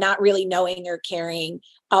Diana not really knowing or caring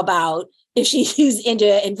about if she's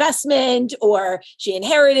into investment or she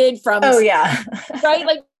inherited from. Oh, yeah. Right?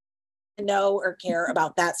 Like, know or care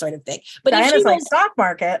about that sort of thing. But Diana's if she like was, stock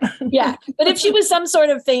market. yeah. But if she was some sort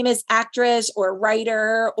of famous actress or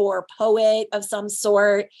writer or poet of some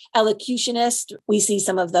sort, elocutionist, we see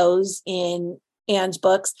some of those in Anne's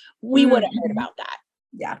books, we would have heard about that.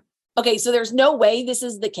 Yeah. Okay, so there's no way this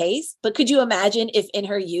is the case, but could you imagine if in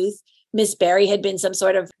her youth, Miss Barry had been some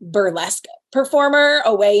sort of burlesque performer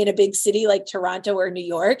away in a big city like Toronto or New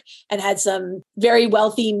York and had some very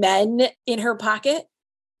wealthy men in her pocket?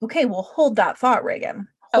 Okay, well, hold that thought, Reagan.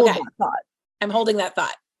 Hold that thought. I'm holding that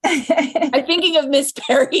thought. I'm thinking of Miss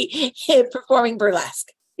Barry performing burlesque.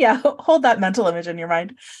 Yeah, hold that mental image in your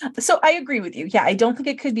mind. So I agree with you. Yeah, I don't think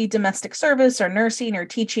it could be domestic service or nursing or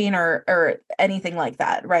teaching or anything like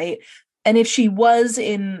that, right? And if she was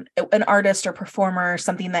in an artist or performer,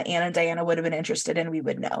 something that Anne and Diana would have been interested in, we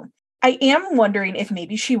would know. I am wondering if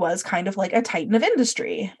maybe she was kind of like a titan of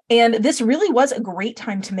industry. And this really was a great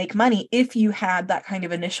time to make money if you had that kind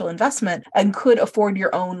of initial investment and could afford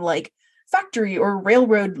your own like factory or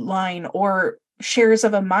railroad line or shares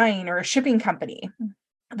of a mine or a shipping company.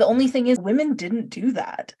 The only thing is women didn't do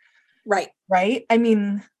that. Right. Right? I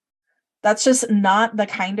mean, that's just not the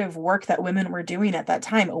kind of work that women were doing at that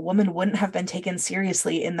time. A woman wouldn't have been taken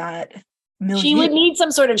seriously in that milieu. She would need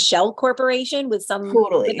some sort of shell corporation with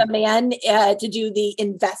with a man to do the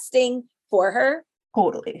investing for her.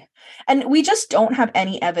 Totally. And we just don't have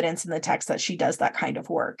any evidence in the text that she does that kind of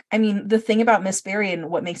work. I mean, the thing about Miss Barry and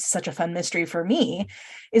what makes it such a fun mystery for me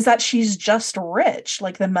is that she's just rich.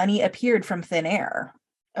 Like the money appeared from thin air.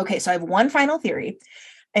 Okay, so I have one final theory,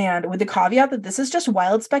 and with the caveat that this is just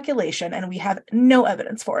wild speculation and we have no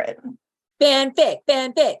evidence for it. Fanfic,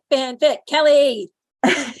 Kelly.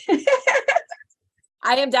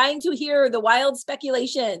 I am dying to hear the wild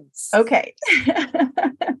speculations. Okay.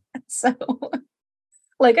 So,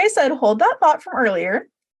 like I said, hold that thought from earlier.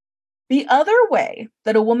 The other way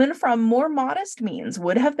that a woman from more modest means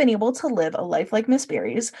would have been able to live a life like Miss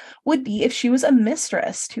Barry's would be if she was a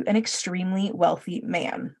mistress to an extremely wealthy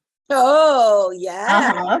man. Oh,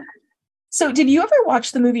 yeah. So did you ever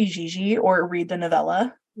watch the movie Gigi or read the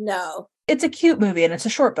novella? No. It's a cute movie and it's a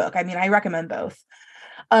short book. I mean, I recommend both.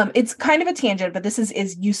 It's kind of a tangent, but this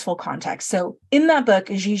is useful context. So in that book,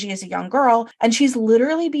 Gigi is a young girl and she's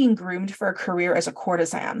literally being groomed for a career as a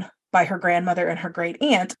courtesan by her grandmother and her great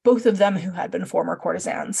aunt, both of them who had been former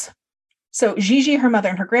courtesans. So Gigi, her mother,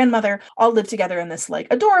 and her grandmother all live together in this like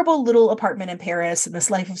adorable little apartment in Paris in this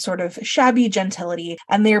life of sort of shabby gentility.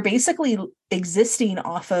 And they're basically existing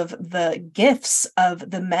off of the gifts of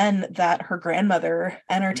the men that her grandmother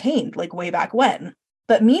entertained like way back when.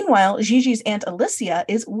 But meanwhile, Gigi's Aunt Alicia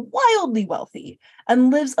is wildly wealthy and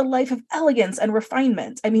lives a life of elegance and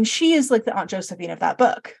refinement. I mean, she is like the Aunt Josephine of that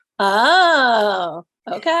book. Oh,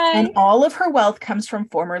 okay. And all of her wealth comes from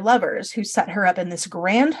former lovers who set her up in this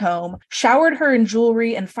grand home, showered her in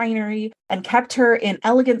jewelry and finery, and kept her in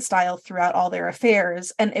elegant style throughout all their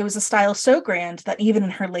affairs. And it was a style so grand that even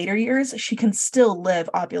in her later years, she can still live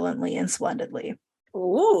opulently and splendidly.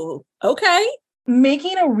 Ooh, okay.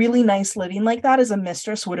 Making a really nice living like that as a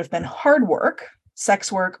mistress would have been hard work.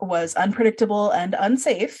 Sex work was unpredictable and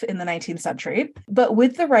unsafe in the 19th century, but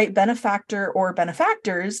with the right benefactor or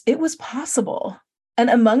benefactors, it was possible. And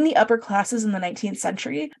among the upper classes in the 19th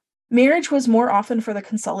century, marriage was more often for the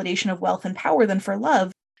consolidation of wealth and power than for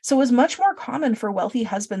love, so it was much more common for wealthy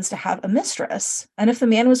husbands to have a mistress. And if the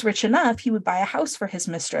man was rich enough, he would buy a house for his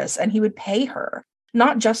mistress and he would pay her,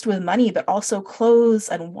 not just with money, but also clothes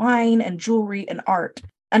and wine and jewelry and art.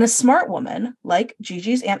 And a smart woman, like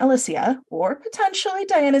Gigi's Aunt Alicia, or potentially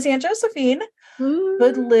Diana's Aunt Josephine,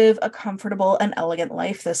 would live a comfortable and elegant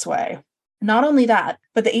life this way. Not only that,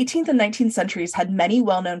 but the 18th and 19th centuries had many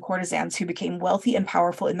well-known courtesans who became wealthy and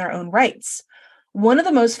powerful in their own rights. One of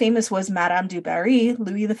the most famous was Madame du Barry,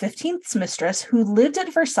 Louis XV's mistress, who lived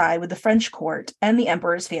at Versailles with the French court and the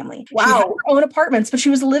emperor's family. Wow. She had her own apartments, but she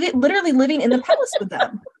was literally living in the palace with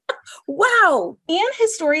them. Wow. And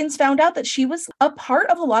historians found out that she was a part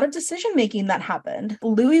of a lot of decision-making that happened.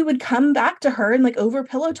 Louis would come back to her and like over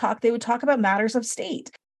pillow talk, they would talk about matters of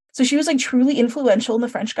state. So she was like truly influential in the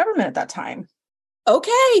French government at that time.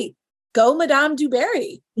 Okay. Go Madame du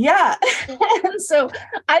Barry. Yeah. And so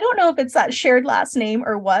I don't know if it's that shared last name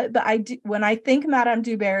or what, but when I think Madame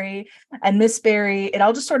du Barry and Miss Barry, it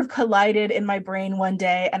all just sort of collided in my brain one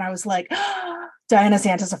day. And I was like, oh, Diana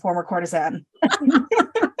Santos, a former courtesan.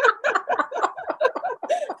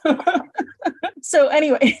 So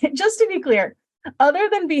anyway, just to be clear, other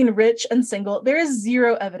than being rich and single, there is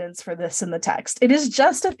zero evidence for this in the text. It is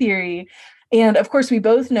just a theory. And of course, we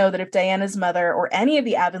both know that if Diana's mother or any of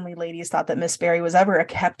the Avonlea ladies thought that Miss Barry was ever a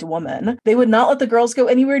kept woman, they would not let the girls go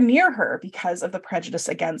anywhere near her because of the prejudice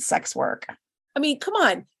against sex work. I mean, come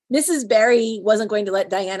on. Mrs. Barry wasn't going to let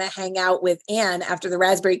Diana hang out with Anne after the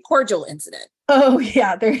raspberry cordial incident. Oh,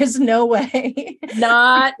 yeah, there is no way.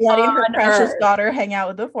 Not letting her precious Earth. daughter hang out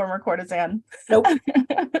with the former courtesan. Nope.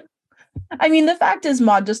 I mean, the fact is,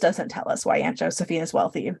 Maud just doesn't tell us why Aunt Josephine is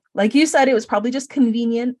wealthy. Like you said, it was probably just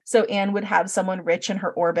convenient, so Anne would have someone rich in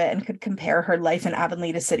her orbit and could compare her life in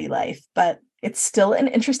Avonlea to city life. But it's still an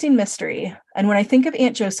interesting mystery. And when I think of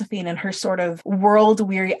Aunt Josephine and her sort of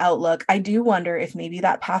world-weary outlook, I do wonder if maybe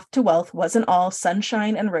that path to wealth wasn't all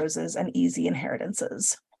sunshine and roses and easy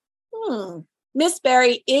inheritances. Miss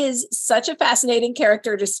Barry is such a fascinating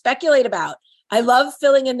character to speculate about. I love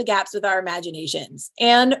filling in the gaps with our imaginations.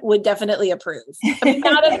 Anne would definitely approve. I mean,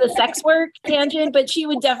 not of the sex work tangent, but she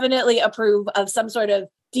would definitely approve of some sort of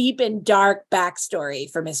deep and dark backstory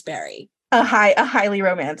for Miss Barry. A highly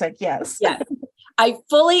romantic, yes. Yes. I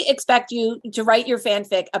fully expect you to write your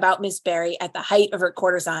fanfic about Miss Barry at the height of her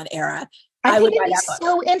courtesan era. I would buy that book.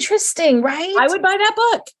 So interesting, right? I would buy that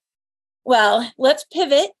book. Well, let's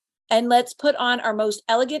pivot. And let's put on our most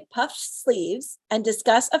elegant puffed sleeves and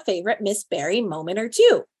discuss a favorite Miss Barry moment or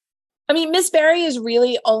two. I mean, Miss Barry is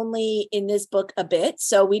really only in this book a bit,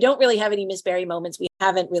 so we don't really have any Miss Barry moments we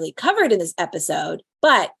haven't really covered in this episode.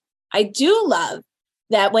 But I do love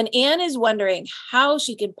that when Anne is wondering how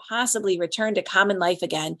she can possibly return to common life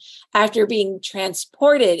again after being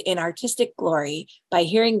transported in artistic glory by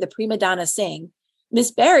hearing the prima donna sing,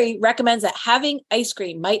 Miss Barry recommends that having ice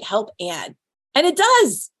cream might help Anne. And it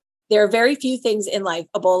does. There are very few things in life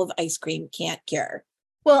a bowl of ice cream can't cure.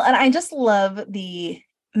 Well, and I just love the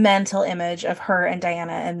mental image of her and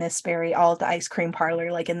Diana and Miss Barry all at the ice cream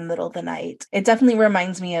parlor, like in the middle of the night. It definitely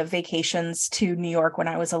reminds me of vacations to New York when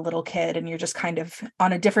I was a little kid, and you're just kind of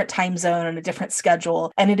on a different time zone and a different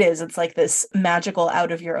schedule. And it's like this magical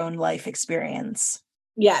out of your own life experience.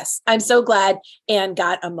 Yes, I'm so glad Anne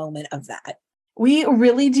got a moment of that. We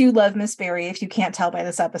really do love Miss Barry, if you can't tell by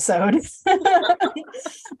this episode.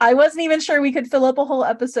 I wasn't even sure we could fill up a whole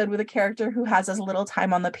episode with a character who has as little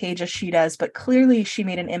time on the page as she does, but clearly she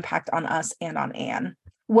made an impact on us and on Anne.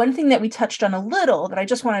 One thing that we touched on a little that I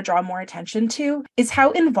just want to draw more attention to is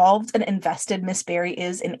how involved and invested Miss Barry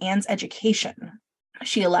is in Anne's education.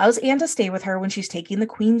 She allows Anne to stay with her when she's taking the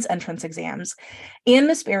Queen's entrance exams, and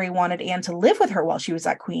Miss Barry wanted Anne to live with her while she was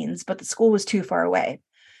at Queen's, but the school was too far away.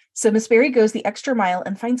 So Miss Barry goes the extra mile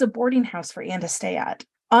and finds a boarding house for Anne to stay at.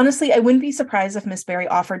 Honestly, I wouldn't be surprised if Miss Barry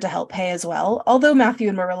offered to help pay as well, although Matthew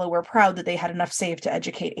and Marilla were proud that they had enough saved to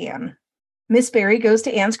educate Anne. Miss Barry goes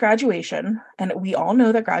to Anne's graduation, and we all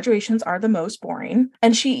know that graduations are the most boring,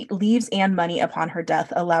 and she leaves Anne money upon her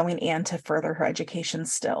death, allowing Anne to further her education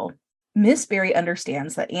still. Miss Barry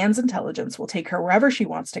understands that Anne's intelligence will take her wherever she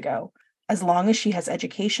wants to go, as long as she has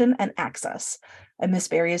education and access, and Miss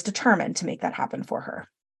Barry is determined to make that happen for her.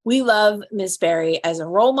 We love Miss Barry as a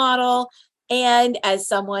role model and as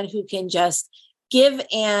someone who can just give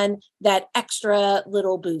Anne that extra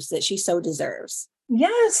little boost that she so deserves.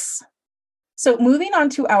 Yes. So moving on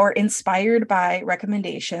to our inspired by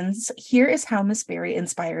recommendations, here is how Miss Barry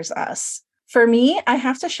inspires us. For me, I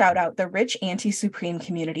have to shout out the Rich Auntie Supreme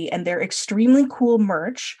community and their extremely cool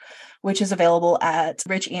merch, which is available at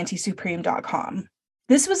richauntiesupreme.com.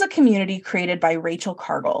 This was a community created by Rachel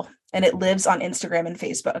Cargill, and it lives on Instagram and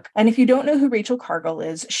Facebook. And if you don't know who Rachel Cargill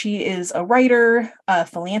is, she is a writer, a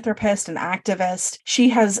philanthropist, an activist. She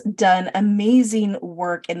has done amazing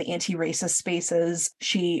work in the anti-racist spaces.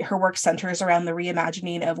 Her work centers around the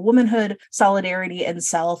reimagining of womanhood, solidarity, and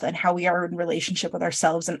self, and how we are in relationship with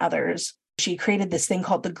ourselves and others. She created this thing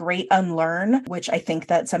called the Great Unlearn, which I think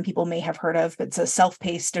that some people may have heard of. It's a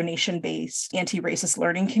self-paced, donation-based, anti-racist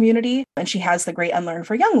learning community. And she has the Great Unlearn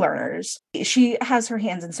for young learners. She has her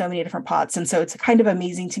hands in so many different pots. And so it's kind of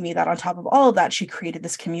amazing to me that on top of all of that, she created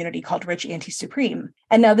this community called Rich Auntie Supreme.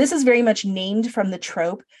 And now this is very much named from the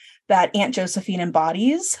trope that Aunt Josephine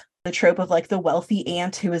embodies, the trope of like the wealthy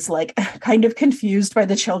aunt who is like kind of confused by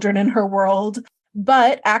the children in her world.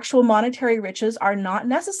 But actual monetary riches are not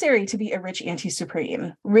necessary to be a rich auntie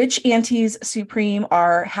supreme. Rich aunties supreme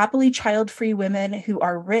are happily child-free women who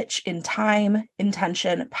are rich in time,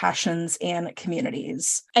 intention, passions, and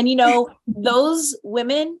communities. And those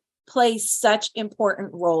women play such important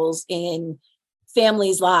roles in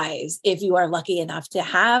families' lives if you are lucky enough to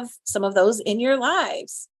have some of those in your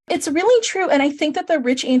lives. It's really true. And I think that the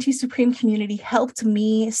rich auntie supreme community helped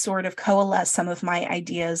me sort of coalesce some of my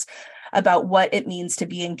ideas about what it means to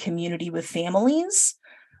be in community with families,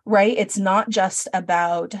 right? It's not just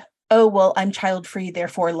about, oh, well, I'm child-free,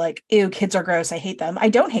 therefore, like, ew, kids are gross, I hate them. I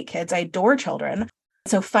don't hate kids, I adore children.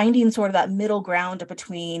 So finding sort of that middle ground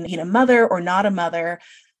between being a mother or not a mother.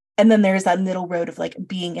 And then there's that middle road of like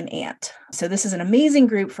being an aunt. So this is an amazing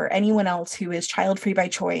group for anyone else who is child-free by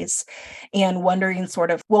choice and wondering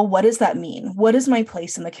sort of, well, what does that mean? What is my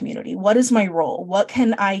place in the community? What is my role? What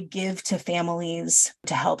can I give to families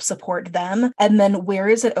to help support them? And then where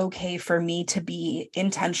is it okay for me to be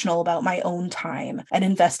intentional about my own time and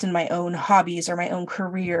invest in my own hobbies or my own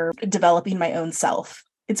career, developing my own self?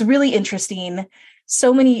 It's really interesting.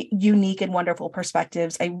 So many unique and wonderful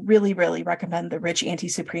perspectives. I really, really recommend the Rich Auntie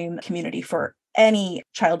Supreme community for any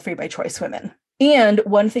child-free by choice women. And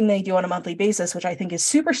one thing they do on a monthly basis, which I think is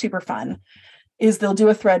super, super fun, is they'll do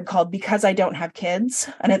a thread called Because I Don't Have Kids.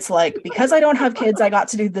 And it's like, because I don't have kids, I got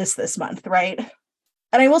to do this month, right?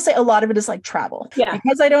 And I will say a lot of it is like travel. Yeah.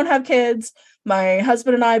 Because I don't have kids, my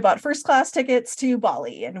husband and I bought first class tickets to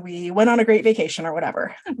Bali and we went on a great vacation or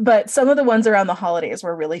whatever. But some of the ones around the holidays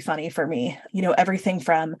were really funny for me. Everything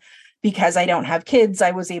from because I don't have kids,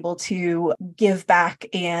 I was able to give back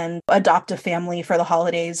and adopt a family for the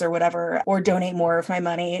holidays or whatever, or donate more of my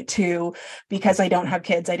money to because I don't have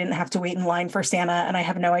kids, I didn't have to wait in line for Santa and I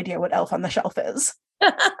have no idea what Elf on the Shelf is.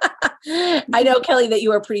 I know, Kelly, that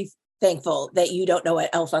you are pretty thankful that you don't know what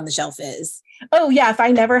Elf on the Shelf is. Oh, yeah. If I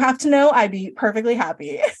never have to know, I'd be perfectly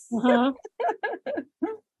happy. Uh-huh.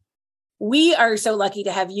 We are so lucky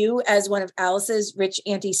to have you as one of Alice's Rich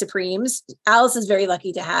Auntie Supremes. Alice is very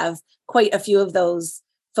lucky to have quite a few of those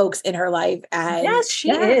folks in her life. And yes,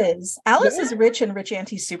 she is. Alice is rich and Rich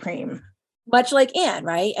Auntie Supreme. Much like Anne,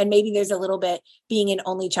 right? And maybe there's a little bit being an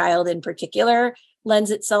only child in particular lends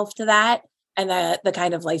itself to that and the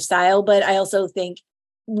kind of lifestyle. But I also think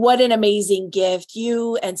what an amazing gift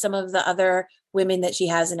you and some of the other women that she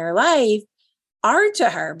has in her life are to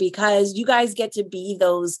her, because you guys get to be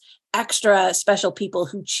those extra special people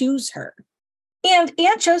who choose her. And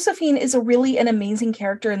Aunt Josephine is an amazing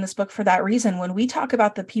character in this book for that reason. When we talk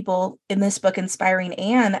about the people in this book inspiring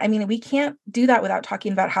Anne, I mean, we can't do that without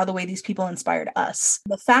talking about how the way these people inspired us.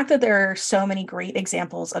 The fact that there are so many great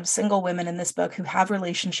examples of single women in this book who have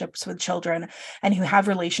relationships with children and who have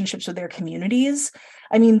relationships with their communities,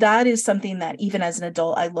 I mean, that is something that even as an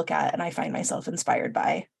adult, I look at and I find myself inspired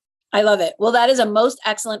by. I love it. Well, that is a most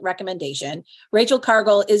excellent recommendation. Rachel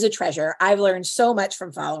Cargill is a treasure. I've learned so much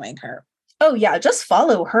from following her. Oh, yeah. Just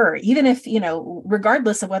follow her. Even if,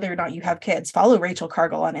 regardless of whether or not you have kids, follow Rachel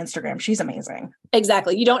Cargill on Instagram. She's amazing.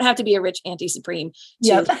 Exactly. You don't have to be a Rich Auntie Supreme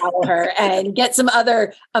to follow her and get some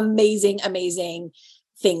other amazing, amazing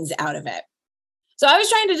things out of it. So I was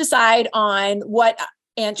trying to decide on what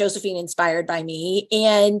Aunt Josephine inspired by me.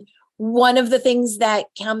 And one of the things that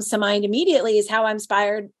comes to mind immediately is how I'm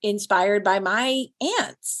inspired by my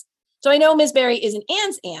aunts. So I know Miss Barry is an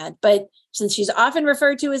aunt's aunt, but since she's often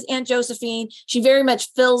referred to as Aunt Josephine, she very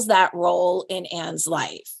much fills that role in Anne's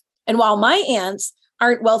life. And while my aunts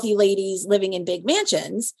aren't wealthy ladies living in big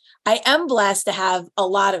mansions, I am blessed to have a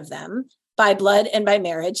lot of them by blood and by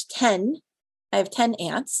marriage, 10. I have 10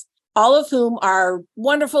 aunts, all of whom are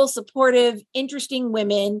wonderful, supportive, interesting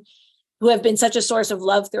women who have been such a source of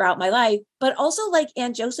love throughout my life, but also like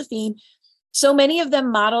Aunt Josephine, so many of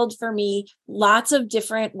them modeled for me lots of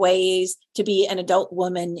different ways to be an adult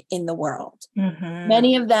woman in the world. Mm-hmm.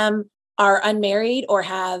 Many of them are unmarried or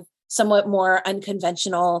have somewhat more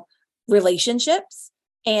unconventional relationships.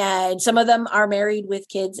 And some of them are married with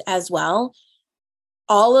kids as well.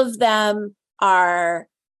 All of them are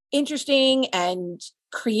interesting and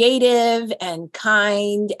creative and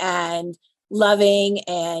kind and loving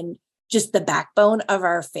and just the backbone of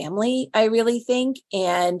our family, I really think.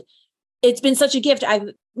 And it's been such a gift. I've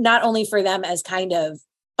not only for them as kind of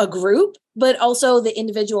a group, but also the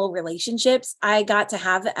individual relationships I got to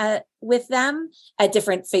have with them at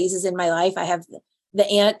different phases in my life. I have the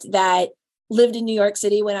aunt that lived in New York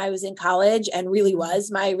City when I was in college and really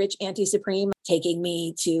was my Rich Auntie Supreme, taking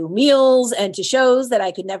me to meals and to shows that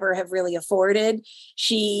I could never have really afforded.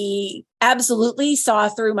 She absolutely saw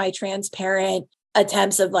through my transparent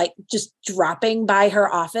attempts of like just dropping by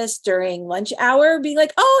her office during lunch hour, being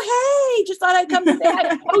like, oh, hey, just thought I'd come to say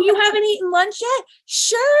hi. Oh, you haven't eaten lunch yet?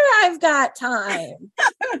 Sure, I've got time.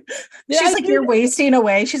 She's like, you're wasting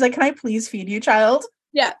away. She's like, can I please feed you, child?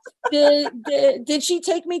 Yeah. Did she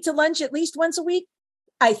take me to lunch at least once a week?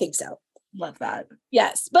 I think so. Love that.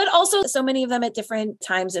 Yes. But also so many of them at different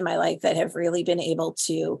times in my life that have really been able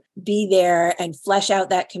to be there and flesh out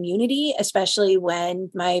that community, especially when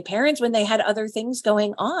my parents, when they had other things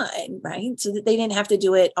going on, right? So that they didn't have to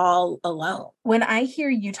do it all alone. When I hear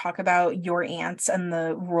you talk about your aunts and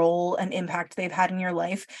the role and impact they've had in your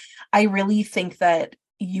life, I really think that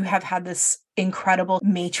you have had this incredible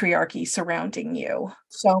matriarchy surrounding you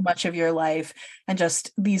so much of your life, and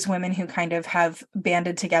just these women who kind of have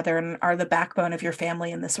banded together and are the backbone of your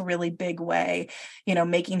family in this really big way, you know,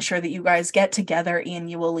 making sure that you guys get together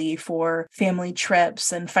annually for family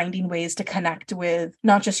trips and finding ways to connect with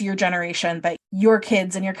not just your generation, but your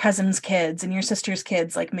kids and your cousins' kids and your sister's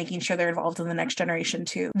kids, like making sure they're involved in the next generation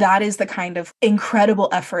too. That is the kind of incredible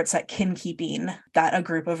efforts at kin keeping that a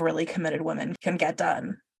group of really committed women can get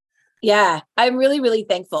done. Yeah, I'm really, really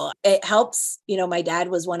thankful. It helps, you know, my dad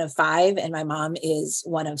was one of 5 and my mom is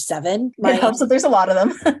one of 7. It helps that there's a lot of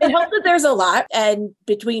them. It helps that there's a lot. And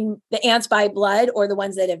between the aunts by blood or the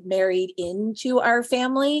ones that have married into our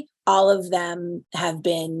family, all of them have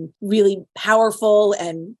been really powerful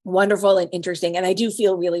and wonderful and interesting. And I do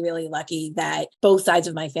feel really, really lucky that both sides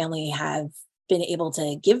of my family have been able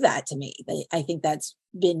to give that to me. I think that's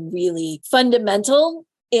been really fundamental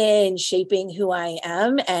in shaping who I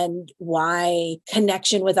am and why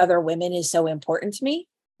connection with other women is so important to me.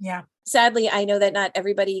 Yeah. Sadly, I know that not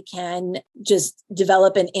everybody can just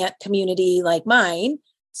develop an aunt community like mine.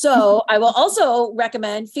 So I will also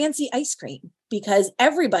recommend fancy ice cream, because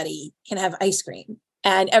everybody can have ice cream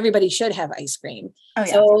and everybody should have ice cream. Oh,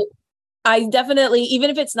 yeah. So I definitely, even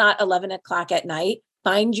if it's not 11 o'clock at night,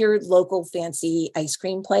 find your local fancy ice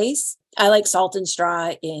cream place. I like Salt and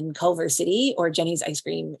Straw in Culver City or Jenny's Ice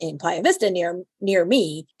Cream in Playa Vista near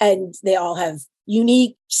me. And they all have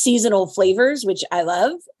unique seasonal flavors, which I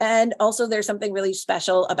love. And also there's something really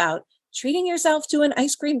special about treating yourself to an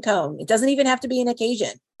ice cream cone. It doesn't even have to be an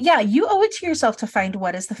occasion. Yeah, you owe it to yourself to find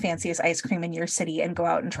what is the fanciest ice cream in your city and go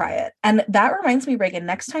out and try it. And that reminds me, Reagan,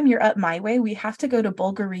 next time you're up my way, we have to go to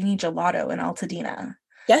Bulgarini Gelato in Altadena.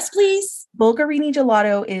 Yes, please. Bulgarini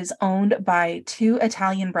Gelato is owned by 2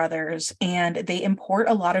 Italian brothers, and they import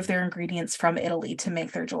a lot of their ingredients from Italy to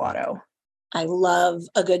make their gelato. I love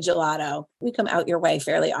a good gelato. We come out your way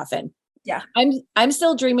fairly often. Yeah. I'm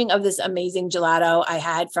still dreaming of this amazing gelato I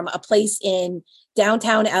had from a place in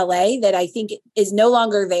downtown LA that I think is no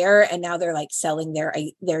longer there. And now they're like selling their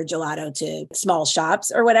gelato to small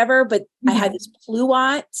shops or whatever. But I had this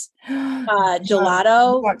Pluot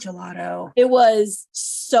gelato. Pluot gelato. It was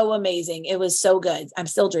so amazing. It was so good. I'm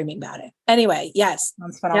still dreaming about it. Anyway, yes.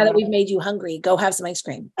 Now that we've made you hungry, go have some ice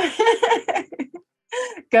cream.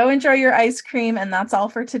 Go enjoy your ice cream. And that's all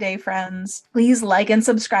for today, friends. Please like and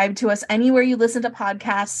subscribe to us anywhere you listen to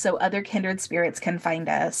podcasts so other kindred spirits can find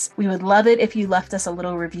us. We would love it if you left us a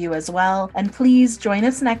little review as well. And please join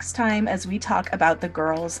us next time as we talk about the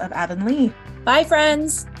girls of Avonlea. Bye,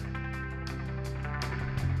 friends.